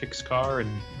some chick's car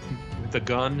and with a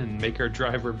gun and make her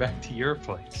drive her back to your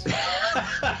place.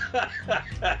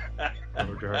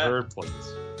 Or to her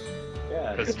place.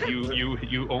 Yeah. Because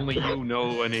you only you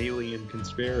know an alien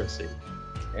conspiracy.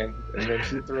 And then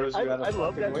she throws you out a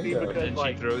fucking window. And then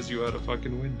she throws you out a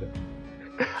fucking window.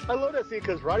 I love that scene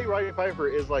because Roddy Piper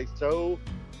is like so,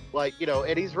 like, you know,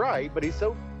 and he's right, but he's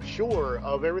so sure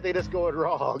of everything that's going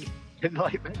wrong. And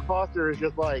like Mick Foster is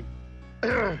just like,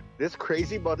 this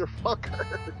crazy motherfucker.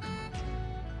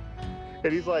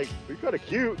 And he's like, you're kind of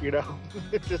cute, you know?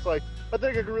 It's just like, I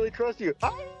think I can really trust you.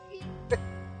 That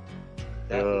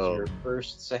was your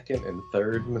first, second, and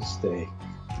third mistake.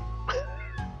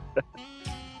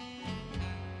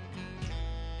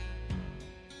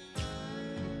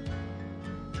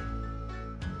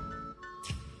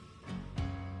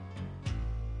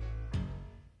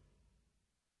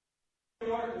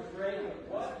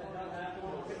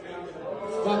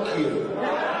 Fuck you.